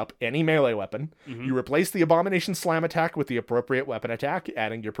takes up any melee weapon. Mm-hmm. You replace the abomination slam attack with the appropriate weapon attack,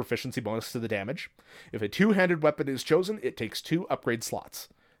 adding your proficiency bonus to the damage. If a 2-handed weapon is chosen, it takes 2 upgrade slots.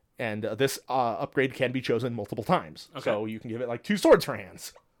 And this upgrade can be chosen multiple times. Okay. So you can give it like 2 swords for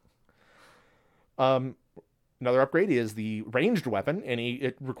hands. Another upgrade is the ranged weapon.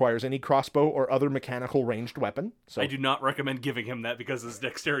 It requires any crossbow or other mechanical ranged weapon. So I do not recommend giving him that because his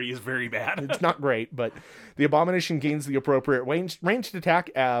dexterity is very bad. It's not great, but the abomination gains the appropriate ranged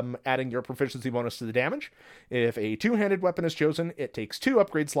attack, adding your proficiency bonus to the damage. If a 2-handed weapon is chosen, it takes 2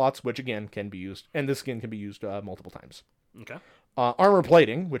 upgrade slots, which again can be used, and this again can be used multiple times. Okay. Armor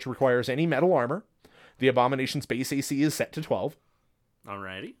plating, which requires any metal armor. The abomination's base AC is set to 12.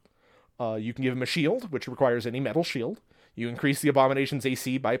 Alrighty. You can give him a shield, which requires any metal shield. You increase the abomination's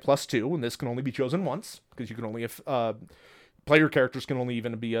AC by +2, and this can only be chosen once, because you can only player characters can only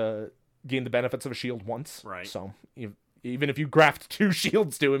even gain the benefits of a shield once. Right. So even if you graft 2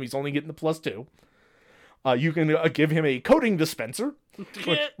 shields to him, he's only getting the +2. You can give him a coating dispenser,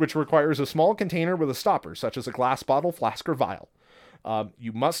 which requires a small container with a stopper, such as a glass bottle, flask, or vial.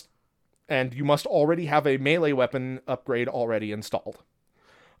 You must already have a melee weapon upgrade already installed.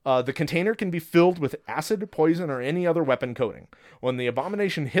 The container can be filled with acid, poison, or any other weapon coating. When the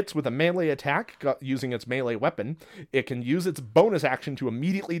abomination hits with a melee attack using its melee weapon, it can use its bonus action to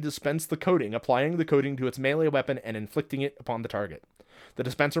immediately dispense the coating, applying the coating to its melee weapon and inflicting it upon the target. The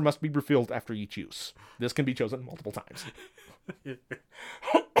dispenser must be refilled after each use. This can be chosen multiple times.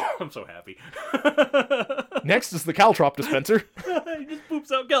 I'm so happy. Next is the caltrop dispenser. He just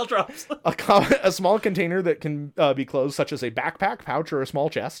poops out caltrops. A small container that can be closed, such as a backpack, pouch, or a small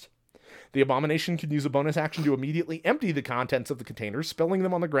chest. The abomination can use a bonus action to immediately empty the contents of the container, spilling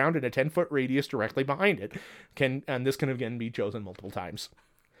them on the ground in a 10-foot radius directly behind it. And this can again be chosen multiple times.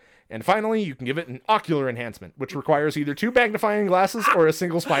 And finally, you can give it an ocular enhancement, which requires either 2 magnifying glasses or a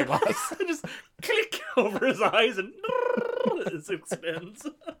single spyglass. Just click over his eyes and it expands.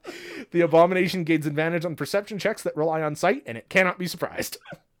 The abomination gains advantage on perception checks that rely on sight, and it cannot be surprised.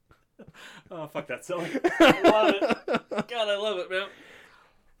 Oh, fuck that silly. I love it. God, I love it, man.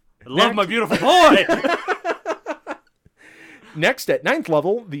 I love my beautiful boy! Next, at 9th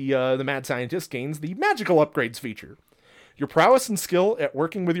level, the mad scientist gains the magical upgrades feature. Your prowess and skill at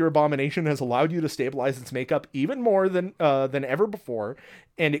working with your abomination has allowed you to stabilize its makeup even more than ever before,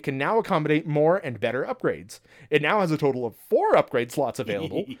 and it can now accommodate more and better upgrades. It now has a total of 4 upgrade slots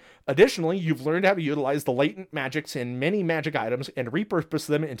available. Additionally, you've learned how to utilize the latent magics in many magic items and repurpose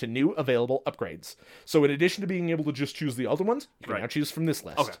them into new available upgrades. So in addition to being able to just choose the other ones, you can now choose from this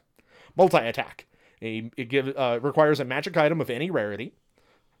list. Okay. Multi-attack. It requires a magic item of any rarity.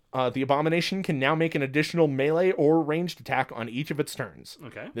 The abomination can now make an additional melee or ranged attack on each of its turns.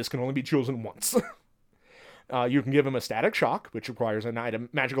 Okay. This can only be chosen once. You can give him a static shock, which requires an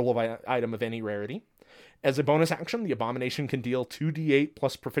magical item of any rarity. As a bonus action, the abomination can deal 2d8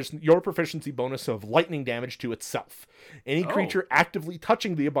 plus your proficiency bonus of lightning damage to itself. Any creature actively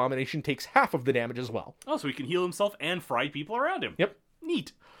touching the abomination takes half of the damage as well. Oh, so he can heal himself and fry people around him. Yep.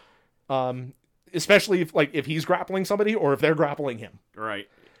 Neat. Especially if he's grappling somebody or if they're grappling him. Right.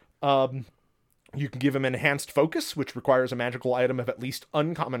 You can give him Enhanced Focus, which requires a magical item of at least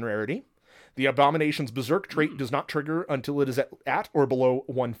uncommon rarity. The Abomination's Berserk trait does not trigger until it is at or below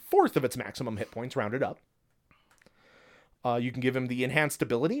 1/4 of its maximum hit points, rounded up. You can give him the Enhanced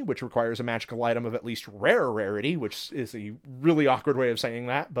Ability, which requires a magical item of at least rare rarity, which is a really awkward way of saying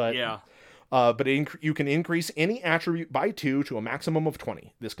that, but Yeah. you can increase any attribute by 2 to a maximum of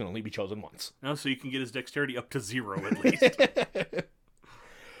 20. This can only be chosen once. No, so you can get his dexterity up to 0 at least.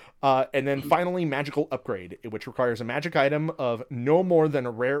 And then finally, Magical Upgrade, which requires a magic item of no more than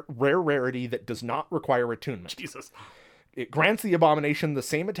a rare rarity that does not require attunement. Jesus. It grants the Abomination the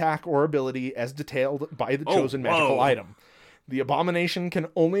same attack or ability as detailed by the chosen magical item. The Abomination can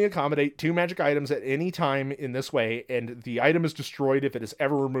only accommodate 2 magic items at any time in this way, and the item is destroyed if it is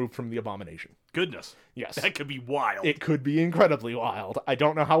ever removed from the Abomination. Goodness. Yes. That could be wild. It could be incredibly wild. I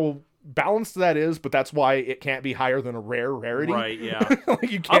don't know how balanced that is, but that's why it can't be higher than a rare rarity. Right, yeah.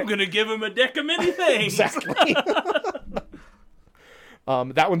 You can't... I'm going to give him a deck of many things. Exactly.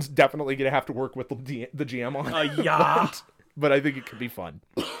 That one's definitely going to have to work with the GM on. Yeah. But I think it could be fun.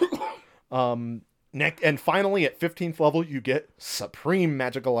 And finally, at 15th level, you get Supreme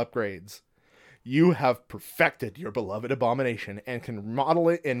Magical Upgrades. You have perfected your beloved Abomination and can model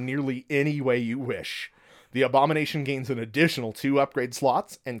it in nearly any way you wish. The Abomination gains an additional 2 upgrade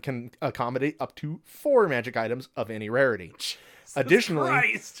slots and can accommodate up to 4 magic items of any rarity.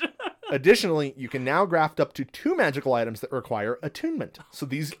 Additionally, you can now graft up to 2 magical items that require attunement. So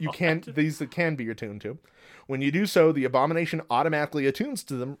these can be attuned to. When you do so, the Abomination automatically attunes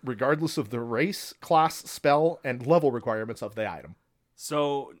to them, regardless of the race, class, spell, and level requirements of the item.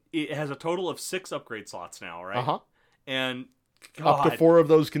 So it has a total of 6 upgrade slots now, right? Uh-huh. And up to 4 of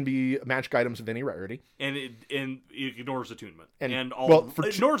those can be magic items of any rarity. And it ignores attunement. And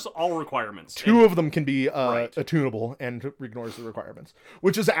ignores all requirements. 2 of them can be attunable and ignores the requirements.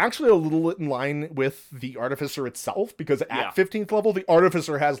 Which is actually a little in line with the Artificer itself, because at 15th level, the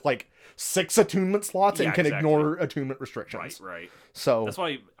Artificer has like 6 attunement slots and can ignore attunement restrictions. Right. So that's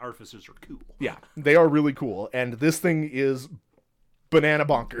why Artificers are cool. Yeah, they are really cool. And this thing is banana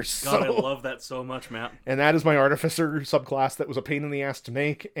bonkers. God, I love that so much, Matt. And that is my Artificer subclass that was a pain in the ass to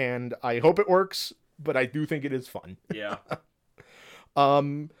make, and I hope it works, but I do think it is fun. Yeah.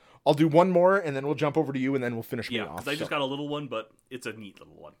 I'll do one more, and then we'll jump over to you, and then we'll finish me off. Yeah, because I just got a little one, but it's a neat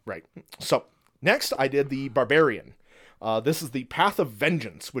little one. Right. So, next I did the Barbarian. This is the Path of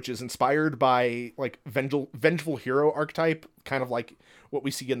Vengeance, which is inspired by, like, vengeful hero archetype, kind of like what we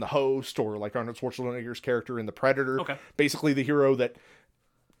see in The Host, or like Arnold Schwarzenegger's character in The Predator. Okay. Basically the hero that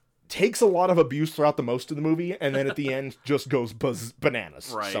takes a lot of abuse throughout the most of the movie, and then at the end just goes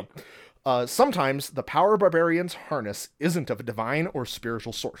bananas. Right. So, sometimes the power barbarians harness isn't of a divine or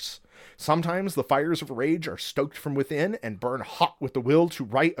spiritual source. Sometimes the fires of rage are stoked from within and burn hot with the will to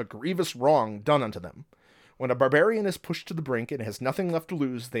right a grievous wrong done unto them. When a barbarian is pushed to the brink and has nothing left to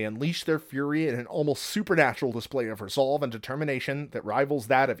lose, they unleash their fury in an almost supernatural display of resolve and determination that rivals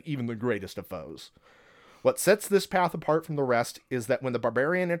that of even the greatest of foes. What sets this path apart from the rest is that when the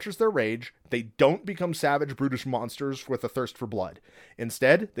barbarian enters their rage, they don't become savage, brutish monsters with a thirst for blood.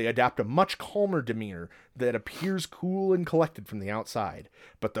 Instead, they adapt a much calmer demeanor that appears cool and collected from the outside.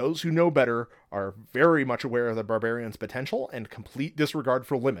 But those who know better are very much aware of the barbarian's potential and complete disregard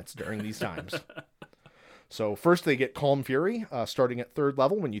for limits during these times. So first they get Calm Fury, starting at 3rd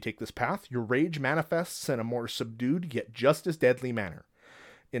level. When you take this path, your rage manifests in a more subdued yet just as deadly manner.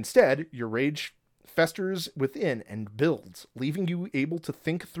 Instead, your rage festers within and builds, leaving you able to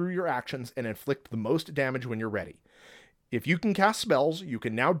think through your actions and inflict the most damage when you're ready. If you can cast spells, you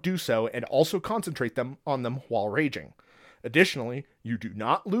can now do so and also concentrate on them while raging. Additionally, you do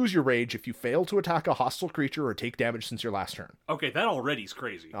not lose your rage if you fail to attack a hostile creature or take damage since your last turn. Okay, that already's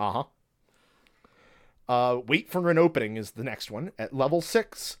crazy. Uh-huh. Wait for an opening is the next one. At level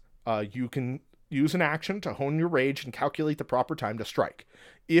 6, you can use an action to hone your rage and calculate the proper time to strike.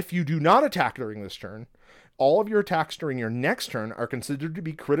 If you do not attack during this turn, all of your attacks during your next turn are considered to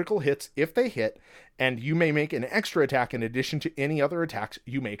be critical hits if they hit, and you may make an extra attack in addition to any other attacks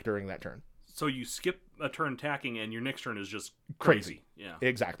you make during that turn. So you skip a turn attacking, and your next turn is just crazy. Yeah.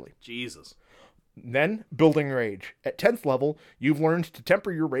 Exactly. Jesus. Then, Building Rage. At 10th level, you've learned to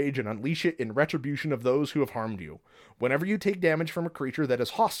temper your rage and unleash it in retribution of those who have harmed you. Whenever you take damage from a creature that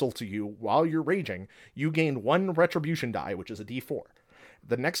is hostile to you while you're raging, you gain 1 retribution die, which is a d4.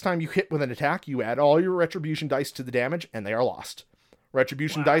 The next time you hit with an attack, you add all your retribution dice to the damage, and they are lost.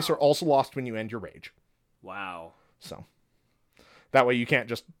 Retribution dice are also lost when you end your rage. Wow. So, that way you can't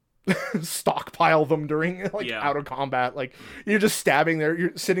just stockpile them during out of combat. Like you're just stabbing there.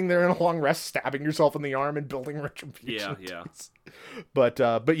 You're sitting there in a long rest, stabbing yourself in the arm and building retribution. Yeah. But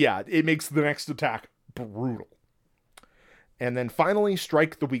yeah, it makes the next attack brutal. And then finally,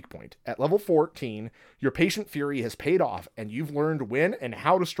 strike the weak point. At level 14, your Patient Fury has paid off, and you've learned when and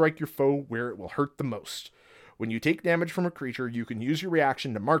how to strike your foe where it will hurt the most. When you take damage from a creature, you can use your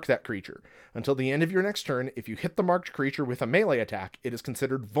reaction to mark that creature. Until the end of your next turn, if you hit the marked creature with a melee attack, it is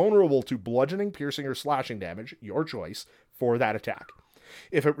considered vulnerable to bludgeoning, piercing, or slashing damage, your choice, for that attack.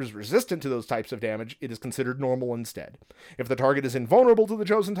 If it was resistant to those types of damage, it is considered normal instead. If the target is invulnerable to the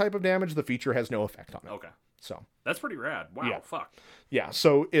chosen type of damage, the feature has no effect on it. Okay. So that's pretty rad. Wow, yeah. Fuck. Yeah,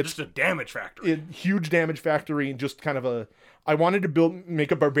 so it's just a damage factory. Huge damage factory, just kind of I wanted to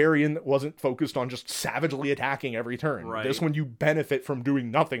make a barbarian that wasn't focused on just savagely attacking every turn. Right. This one you benefit from doing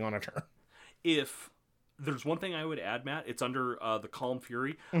nothing on a turn. If there's one thing I would add, Matt, it's under the Calm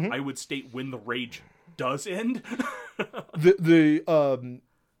Fury. Mm-hmm. I would state when the rage does end.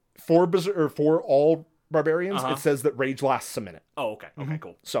 For all barbarians, it says that rage lasts a minute. Oh, okay. Okay,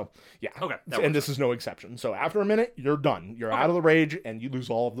 cool. So, yeah. Okay. And this is no exception. So after a minute, you're done. You're out of the rage, and you lose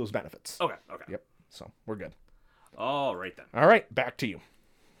all of those benefits. Okay. Yep. So, we're good. All right, then. All right, back to you.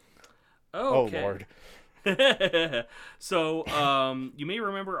 Okay. Oh, Lord. So, you may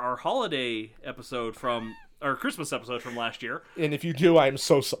remember our holiday episode our Christmas episode from last year. And if you do, I'm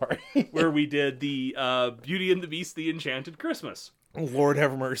so sorry. Where we did the Beauty and the Beast, the Enchanted Christmas. Lord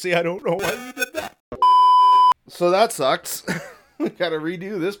have mercy, I don't know why we did that. So that sucks. We gotta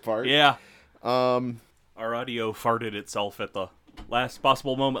redo this part. Yeah. Our audio farted itself at the last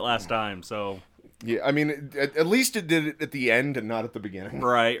possible moment last time, so... Yeah, I mean, at least it did it at the end and not at the beginning.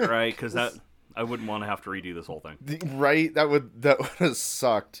 Right, because I wouldn't want to have to redo this whole thing. Right? That would have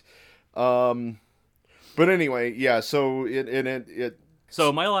sucked. But anyway, yeah, so it...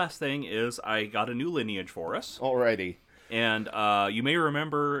 So my last thing is I got a new lineage for us. Alrighty. And you may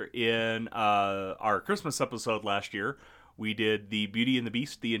remember in our Christmas episode last year, we did the Beauty and the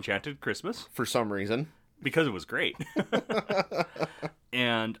Beast, the Enchanted Christmas. For some reason. Because it was great.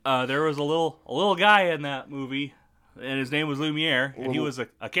 And there was a little guy in that movie, and his name was Lumiere, and he was a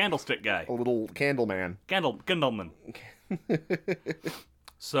candlestick guy. A little candle man. Candleman.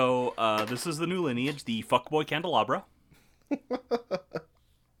 So this is the new lineage, the Fuckboy Candelabra.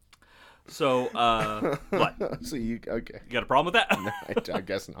 So, what? So you okay? You got a problem with that? No, I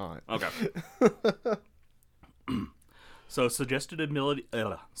guess not. Okay. So suggested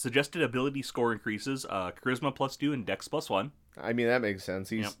ability score increases: charisma +2 and dex +1. I mean that makes sense.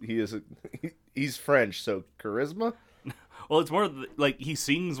 He's French, so charisma. Well, it's more like he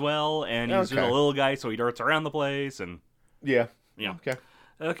sings well, and he's a little guy, so he darts around the place, and yeah.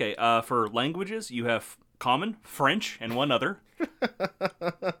 Okay. For languages, you have Common, French, and one other.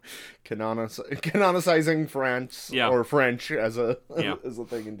 Canonicizing France or French as a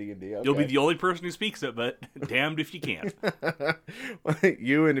thing in D&D. Okay. You'll be the only person who speaks it, but damned if you can't.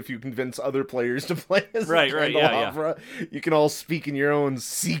 You and if you convince other players to play as right, opera, you can all speak in your own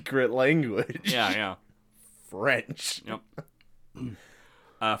secret language. Yeah. French. Yep.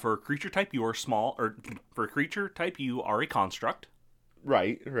 For creature type, you are small, or for creature type, you are a construct.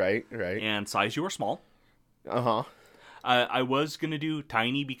 Right. And size, you are small. I was gonna do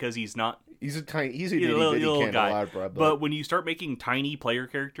tiny because he's not. He's a little guy. But when you start making tiny player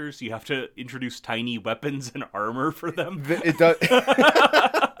characters, you have to introduce tiny weapons and armor for them. It does.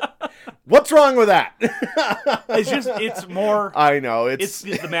 What's wrong with that? It's more. I know it's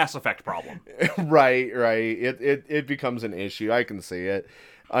the Mass Effect problem. Right. It becomes an issue. I can see it.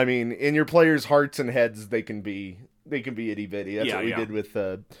 I mean, in your players' hearts and heads, they can be itty bitty. That's what we did with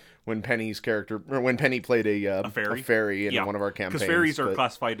when Penny's character, or when Penny played a fairy in one of our campaigns. Because fairies are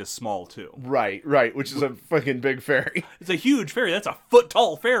classified as small too. Right, which is a fucking big fairy. It's a huge fairy. That's a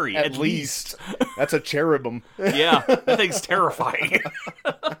foot-tall fairy, at least. That's a cherubim. Yeah, that thing's terrifying.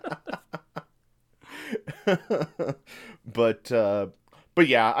 But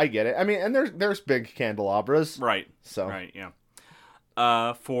yeah, I get it. I mean, and there's big candelabras. Right. So. Right,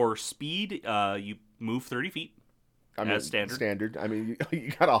 yeah. For speed, you move 30 feet. I mean, standard. I mean,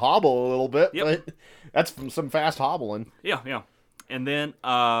 you gotta hobble a little bit, but that's some fast hobbling. Yeah. And then,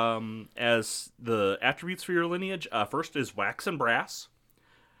 as the attributes for your lineage, first is wax and brass.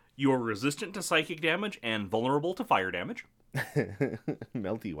 You are resistant to psychic damage and vulnerable to fire damage.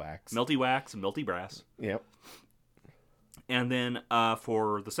 Melty wax and melty brass. Yep. And then,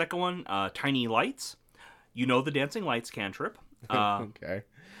 for the second one, tiny lights. You know the dancing lights cantrip. Okay.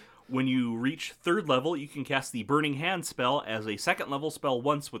 When you reach 3rd level, you can cast the Burning Hand spell as a 2nd level spell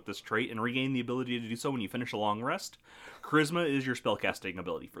once with this trait and regain the ability to do so when you finish a long rest. Charisma is your spellcasting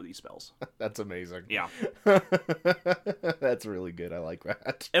ability for these spells. That's amazing. Yeah. That's really good. I like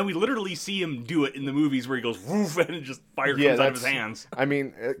that. And we literally see him do it in the movies where he goes woof and just fire comes out of his hands. I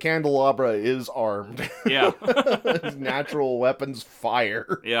mean, Candelabra is armed. Yeah. His natural weapons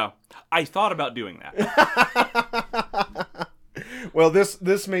fire. Yeah. I thought about doing that. Well,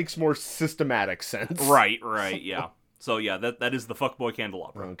 this makes more systematic sense. Right, yeah. So yeah, that is the fuckboy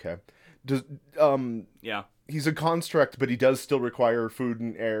Candelabra. Okay. Does Yeah. He's a construct, but he does still require food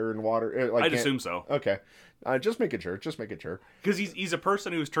and air and water. I'd assume so. Okay. Just making sure. Because he's a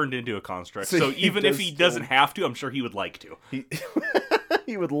person who's turned into a construct. So even if he doesn't have to, I'm sure he would like to.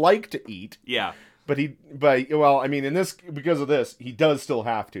 He would like to eat. Yeah. But I mean, because of this, he does still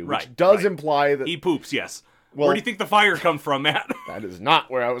have to, which does imply that he poops. Yes. Well, where do you think the fire come from, Matt? That is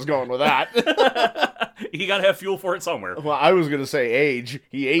not where I was going with that. You gotta have fuel for it somewhere. Well, I was gonna say age.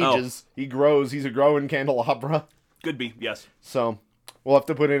 He ages. He grows. He's a growing candelabra. Could be, yes. So we'll have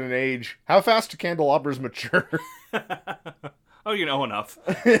to put in an age. How fast do candelabras mature? Oh, you know enough.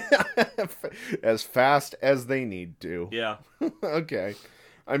 As fast as they need to. Yeah. Okay.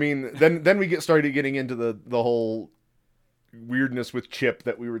 I mean, then we started getting into the whole weirdness with Chip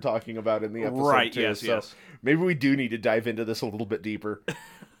that we were talking about in the episode. Right, too. yes. Maybe we do need to dive into this a little bit deeper.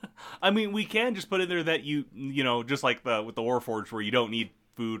 I mean, we can just put in there that you know, just like with the Warforged, where you don't need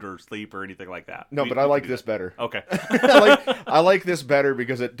food or sleep or anything like that. No, but I like this better. Okay. I like this better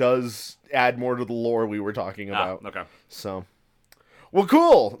because it does add more to the lore we were talking about. Okay. So, well,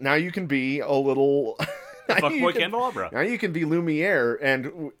 cool. Now you can be a little... Fuckboy Candelabra. Now you can be Lumiere,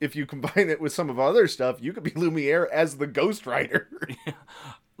 and if you combine it with some of other stuff, you could be Lumiere as the Ghost Rider.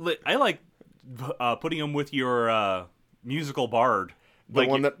 I like putting him with your musical bard. The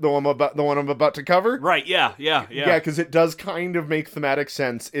one I'm about to cover? Right, yeah. Yeah, because it does kind of make thematic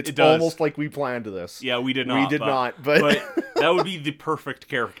sense. It does. Almost like we planned this. Yeah, we did not. But that would be the perfect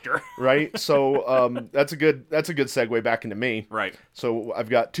character. Right? So that's a good segue back into me. Right. So I've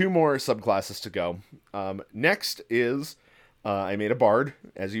got 2 more subclasses to go. Next is I made a bard,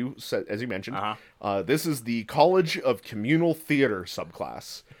 as you mentioned. Uh-huh. This is the College of Communal Theater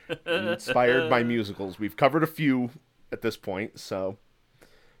subclass, inspired by musicals. We've covered a few at this point, so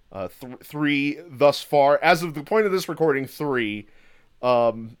 3 thus far. As of the point of this recording, 3.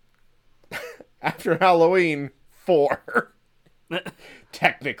 After Halloween, 4.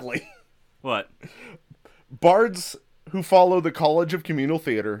 Technically. What? Bards who follow the College of Communal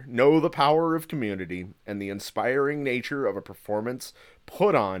Theater know the power of community and the inspiring nature of a performance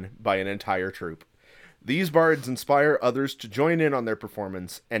put on by an entire troupe. These bards inspire others to join in on their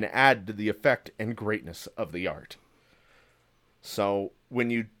performance and add to the effect and greatness of the art. So when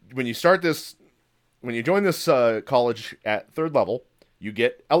you join this college at 3rd level, you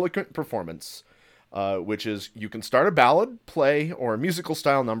get eloquent performance, which is you can start a ballad, play, or a musical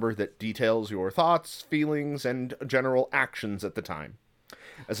style number that details your thoughts, feelings, and general actions at the time.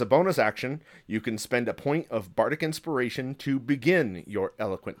 As a bonus action, you can spend a point of bardic inspiration to begin your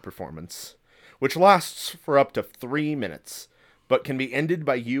eloquent performance, which lasts for up to 3 minutes, but can be ended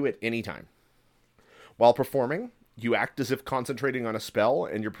by you at any time. While performing, you act as if concentrating on a spell,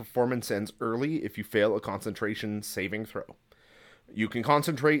 and your performance ends early if you fail a concentration saving throw. You can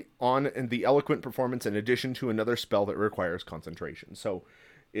concentrate on the eloquent performance in addition to another spell that requires concentration. So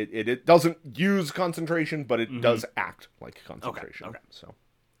it doesn't use concentration, but it does act like concentration. Okay. So,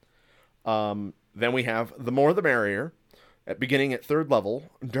 then we have the more the merrier. Beginning at 3rd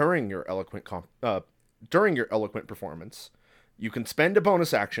level, during your eloquent performance, you can spend a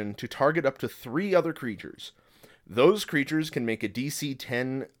bonus action to target up to 3 other creatures. Those creatures can make a DC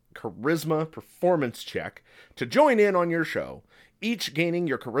 10 charisma performance check to join in on your show, each gaining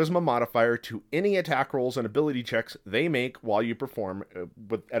your charisma modifier to any attack rolls and ability checks they make while you perform,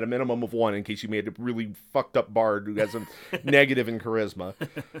 at a minimum of 1 in case you made a really fucked up bard who has a negative in charisma.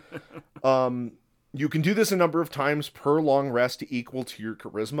 You can do this a number of times per long rest equal to your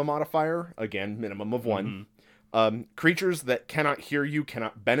charisma modifier, again, minimum of 1. Creatures that cannot hear you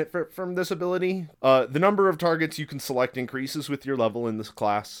cannot benefit from this ability. The number of targets you can select increases with your level in this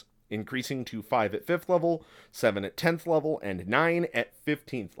class, increasing to 5 at 5th level, 7 at 10th level, and 9 at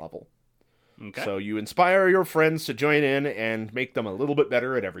 15th level. Okay. So you inspire your friends to join in and make them a little bit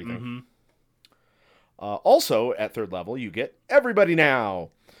better at everything. Also, at 3rd level, you get Everybody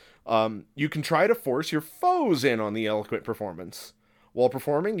Now. You can try to force your foes in on the eloquent performance. While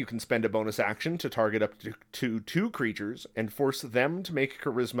performing, you can spend a bonus action to target up to 2 creatures and force them to make a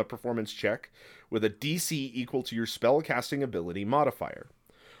charisma performance check with a DC equal to your spell casting ability modifier.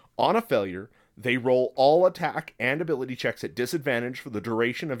 On a failure, they roll all attack and ability checks at disadvantage for the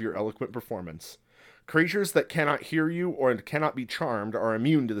duration of your eloquent performance. Creatures that cannot hear you or cannot be charmed are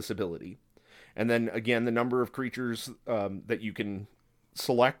immune to this ability. And then, again, the number of creatures that you can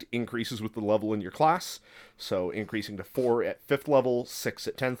select increases with the level in your class. So increasing to 4 at 5th level, 6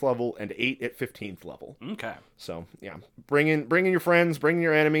 at 10th level, and 8 at 15th level. Okay. So, yeah. Bring in your friends, bring in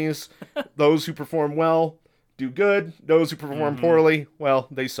your enemies. Those who perform well do good. Those who perform poorly, well,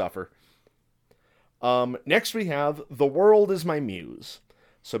 they suffer. Next we have The World is My Muse.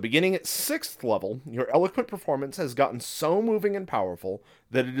 So beginning at 6th level, your eloquent performance has gotten so moving and powerful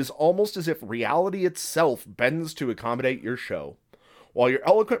that it is almost as if reality itself bends to accommodate your show. While your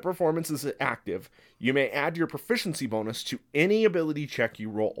eloquent performance is active, you may add your proficiency bonus to any ability check you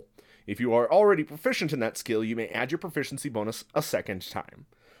roll. If you are already proficient in that skill, you may add your proficiency bonus a second time.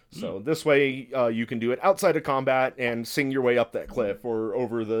 So this way, you can do it outside of combat and sing your way up that cliff, or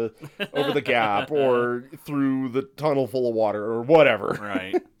over the gap, or through the tunnel full of water, or whatever.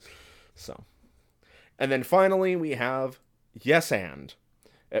 Right. So, and then finally we have Yes and.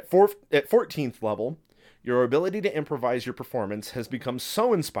 At 14th level, your ability to improvise your performance has become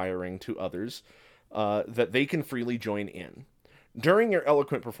so inspiring to others that they can freely join in. During your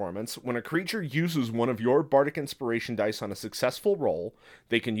eloquent performance, when a creature uses one of your bardic inspiration dice on a successful roll,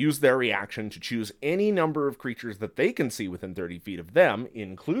 they can use their reaction to choose any number of creatures that they can see within 30 feet of them,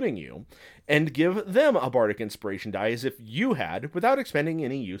 including you, and give them a bardic inspiration die as if you had, without expending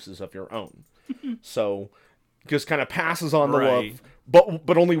any uses of your own. So, just kind of passes on the love,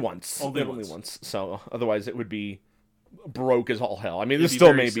 but only once. Only once. So, otherwise it would be broke as all hell. I mean, this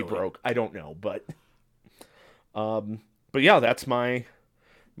still may be broke. I don't know, but... But yeah, that's my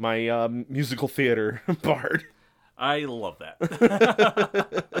musical theater bard. I love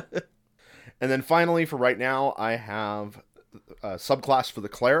that. And then finally, for right now, I have a subclass for the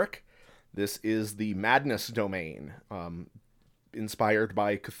cleric. This is the Madness domain, inspired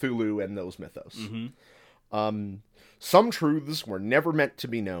by Cthulhu and those mythos. Some truths were never meant to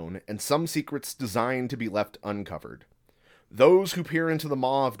be known, and some secrets designed to be left uncovered. Those who peer into the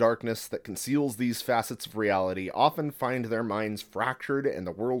maw of darkness that conceals these facets of reality often find their minds fractured and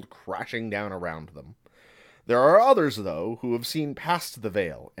the world crashing down around them. There are others, though, who have seen past the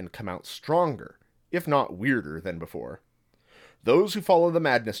veil and come out stronger, if not weirder, than before. Those who follow the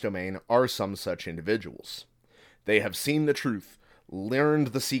Madness domain are some such individuals. They have seen the truth, learned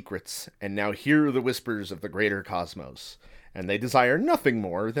the secrets, and now hear the whispers of the greater cosmos, and they desire nothing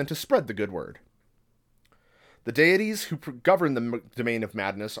more than to spread the good word. The deities who govern the domain of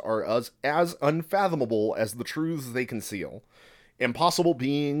madness are as unfathomable as the truths they conceal. Impossible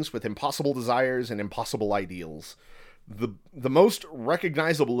beings with impossible desires and impossible ideals. The most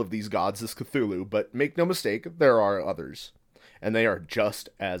recognizable of these gods is Cthulhu, but make no mistake, there are others. And they are just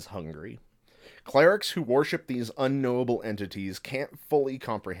as hungry. Clerics who worship these unknowable entities can't fully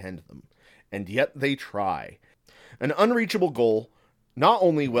comprehend them, and yet they try. An unreachable goal, not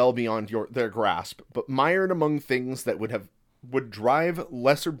only well beyond their grasp, but mired among things that would drive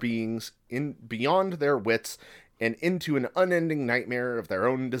lesser beings beyond their wits and into an unending nightmare of their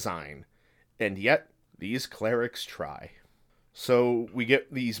own design. And yet, these clerics try. So, we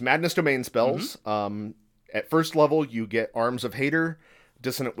get these Madness Domain spells. At first level, you get Arms of Hater,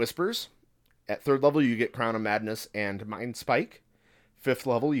 Dissonant Whispers. At third level, you get Crown of Madness and Mind Spike. 5th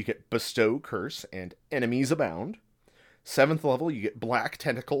level, you get Bestow Curse and Enemies Abound. 7th level, you get Black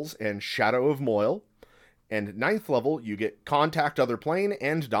Tentacles and Shadow of Moil. And 9th level, you get Contact Other Plane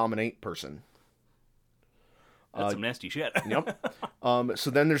and Dominate Person. That's some nasty shit. Yep.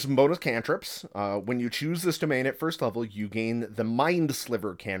 So then there's some bonus cantrips. When you choose this domain at first level, you gain the Mind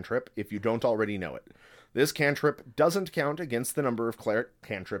Sliver cantrip if you don't already know it. This cantrip doesn't count against the number of cleric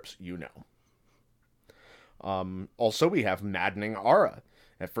cantrips you know. Also, we have Maddening Aura.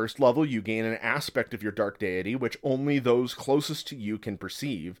 At first level, you gain an aspect of your dark deity, which only those closest to you can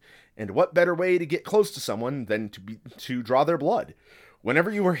perceive. And what better way to get close to someone than to draw their blood?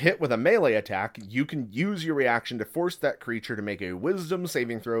 Whenever you are hit with a melee attack, you can use your reaction to force that creature to make a wisdom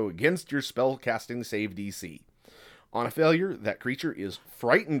saving throw against your spellcasting save DC. On a failure, that creature is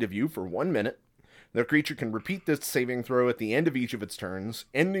frightened of you for 1 minute. The creature can repeat this saving throw at the end of each of its turns,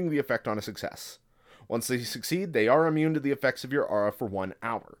 ending the effect on a success. Once they succeed, they are immune to the effects of your aura for 1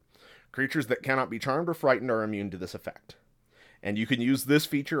 hour. Creatures that cannot be charmed or frightened are immune to this effect. And you can use this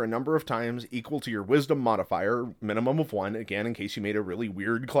feature a number of times equal to your wisdom modifier, minimum of 1, again, in case you made a really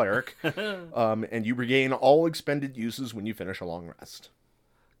weird cleric. And you regain all expended uses when you finish a long rest.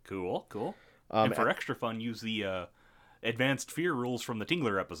 Cool. And for extra fun, use the Advanced Fear rules from the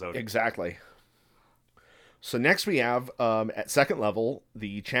Tingler episode. Exactly. So next we have, at second level,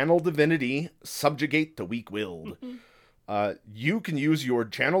 the Channel Divinity, Subjugate the Weak-Willed. You can use your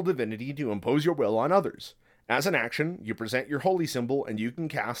Channel Divinity to impose your will on others. As an action, you present your holy symbol, and you can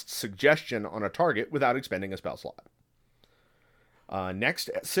cast Suggestion on a target without expending a spell slot. Next,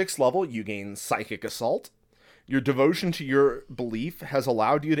 at 6th level, you gain Psychic Assault. Your devotion to your belief has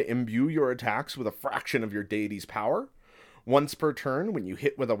allowed you to imbue your attacks with a fraction of your deity's power. Once per turn, when you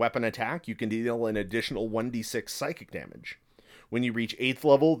hit with a weapon attack, you can deal an additional 1d6 psychic damage. When you reach 8th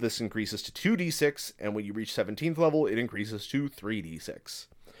level, this increases to 2d6, and when you reach 17th level, it increases to 3d6.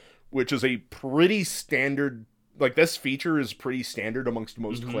 Which is a pretty standard... Like, this feature is pretty standard amongst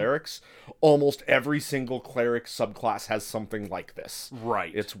most clerics. Almost every single cleric subclass has something like this.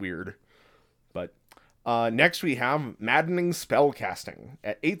 Right. It's weird. But next we have Maddening Spellcasting.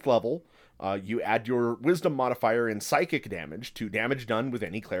 At 8th level, you add your Wisdom modifier in Psychic damage to damage done with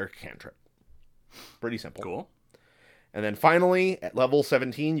any cleric cantrip. Pretty simple. Cool. And then finally, at level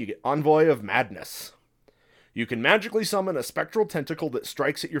 17, you get Envoy of Madness. You can magically summon a spectral tentacle that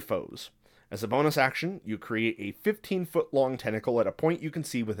strikes at your foes. As a bonus action, you create a 15-foot-long tentacle at a point you can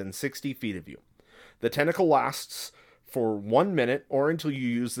see within 60 feet of you. The tentacle lasts for 1 minute or until you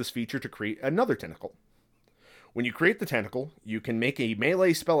use this feature to create another tentacle. When you create the tentacle, you can make a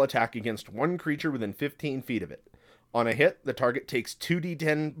melee spell attack against one creature within 15 feet of it. On a hit, the target takes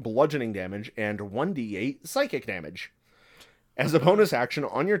 2d10 bludgeoning damage and 1d8 psychic damage. As a bonus action,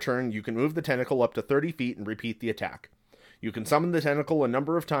 on your turn, you can move the tentacle up to 30 feet and repeat the attack. You can summon the tentacle a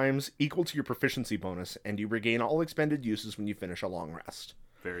number of times equal to your proficiency bonus, and you regain all expended uses when you finish a long rest.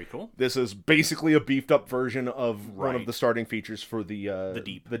 Very cool. This is basically a beefed up version of one of the starting features for the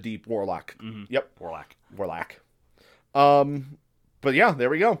deep Warlock. Mm-hmm. Yep. Warlock. But yeah, there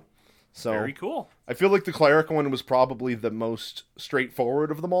we go. So very cool. I feel like the cleric one was probably the most straightforward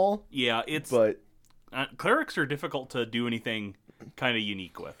of them all. Yeah, clerics are difficult to do anything kind of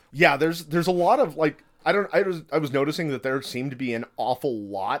unique with. Yeah, there's a lot of like I was noticing that there seemed to be an awful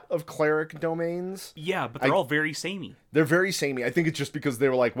lot of cleric domains. Yeah, but they're all very samey. They're very samey. I think it's just because they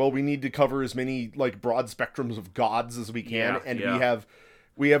were like, well, we need to cover as many like broad spectrums of gods as we can,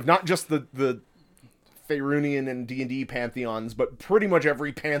 we have not just the Faerunian and D&D pantheons, but pretty much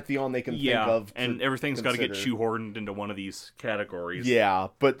every pantheon they can think of. And everything's got to get shoehorned into one of these categories. Yeah,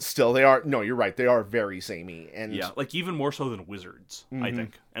 but still, you're right, they are very samey. And yeah, like even more so than wizards, I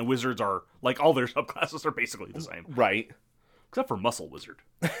think. And wizards are, like all their subclasses are basically the same. Right. Except for muscle wizard.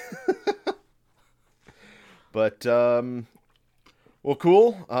 But, well,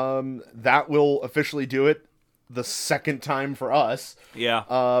 cool. That will officially do it the second time for us.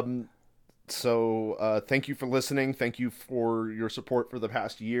 Yeah. So thank you for listening. Thank you for your support for the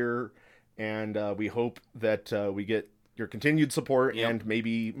past year. And we hope that we get your continued support and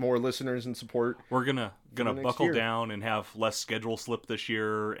maybe more listeners and support. We're gonna buckle down and have less schedule slip this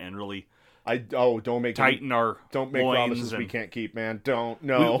year and really don't make promises we can't keep, man.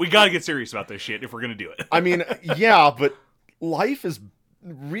 We gotta get serious about this shit if we're gonna do it. I mean, yeah, but life is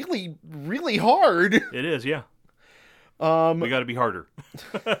really, really hard. It is, yeah. We gotta be harder.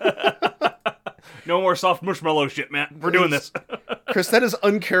 No more soft marshmallow shit, Matt. We're doing this. Chris, that is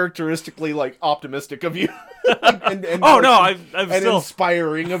uncharacteristically like optimistic of you. and still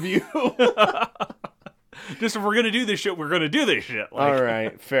inspiring of you. Just if we're gonna do this shit, we're gonna do this shit. All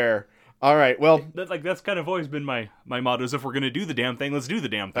right, fair. All right, well, that's kind of always been my motto. Is if we're gonna do the damn thing, let's do the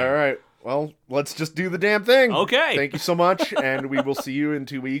damn thing. All right, well, let's just do the damn thing. Okay. Thank you so much, and we will see you in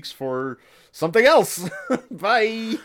 2 weeks for something else. Bye.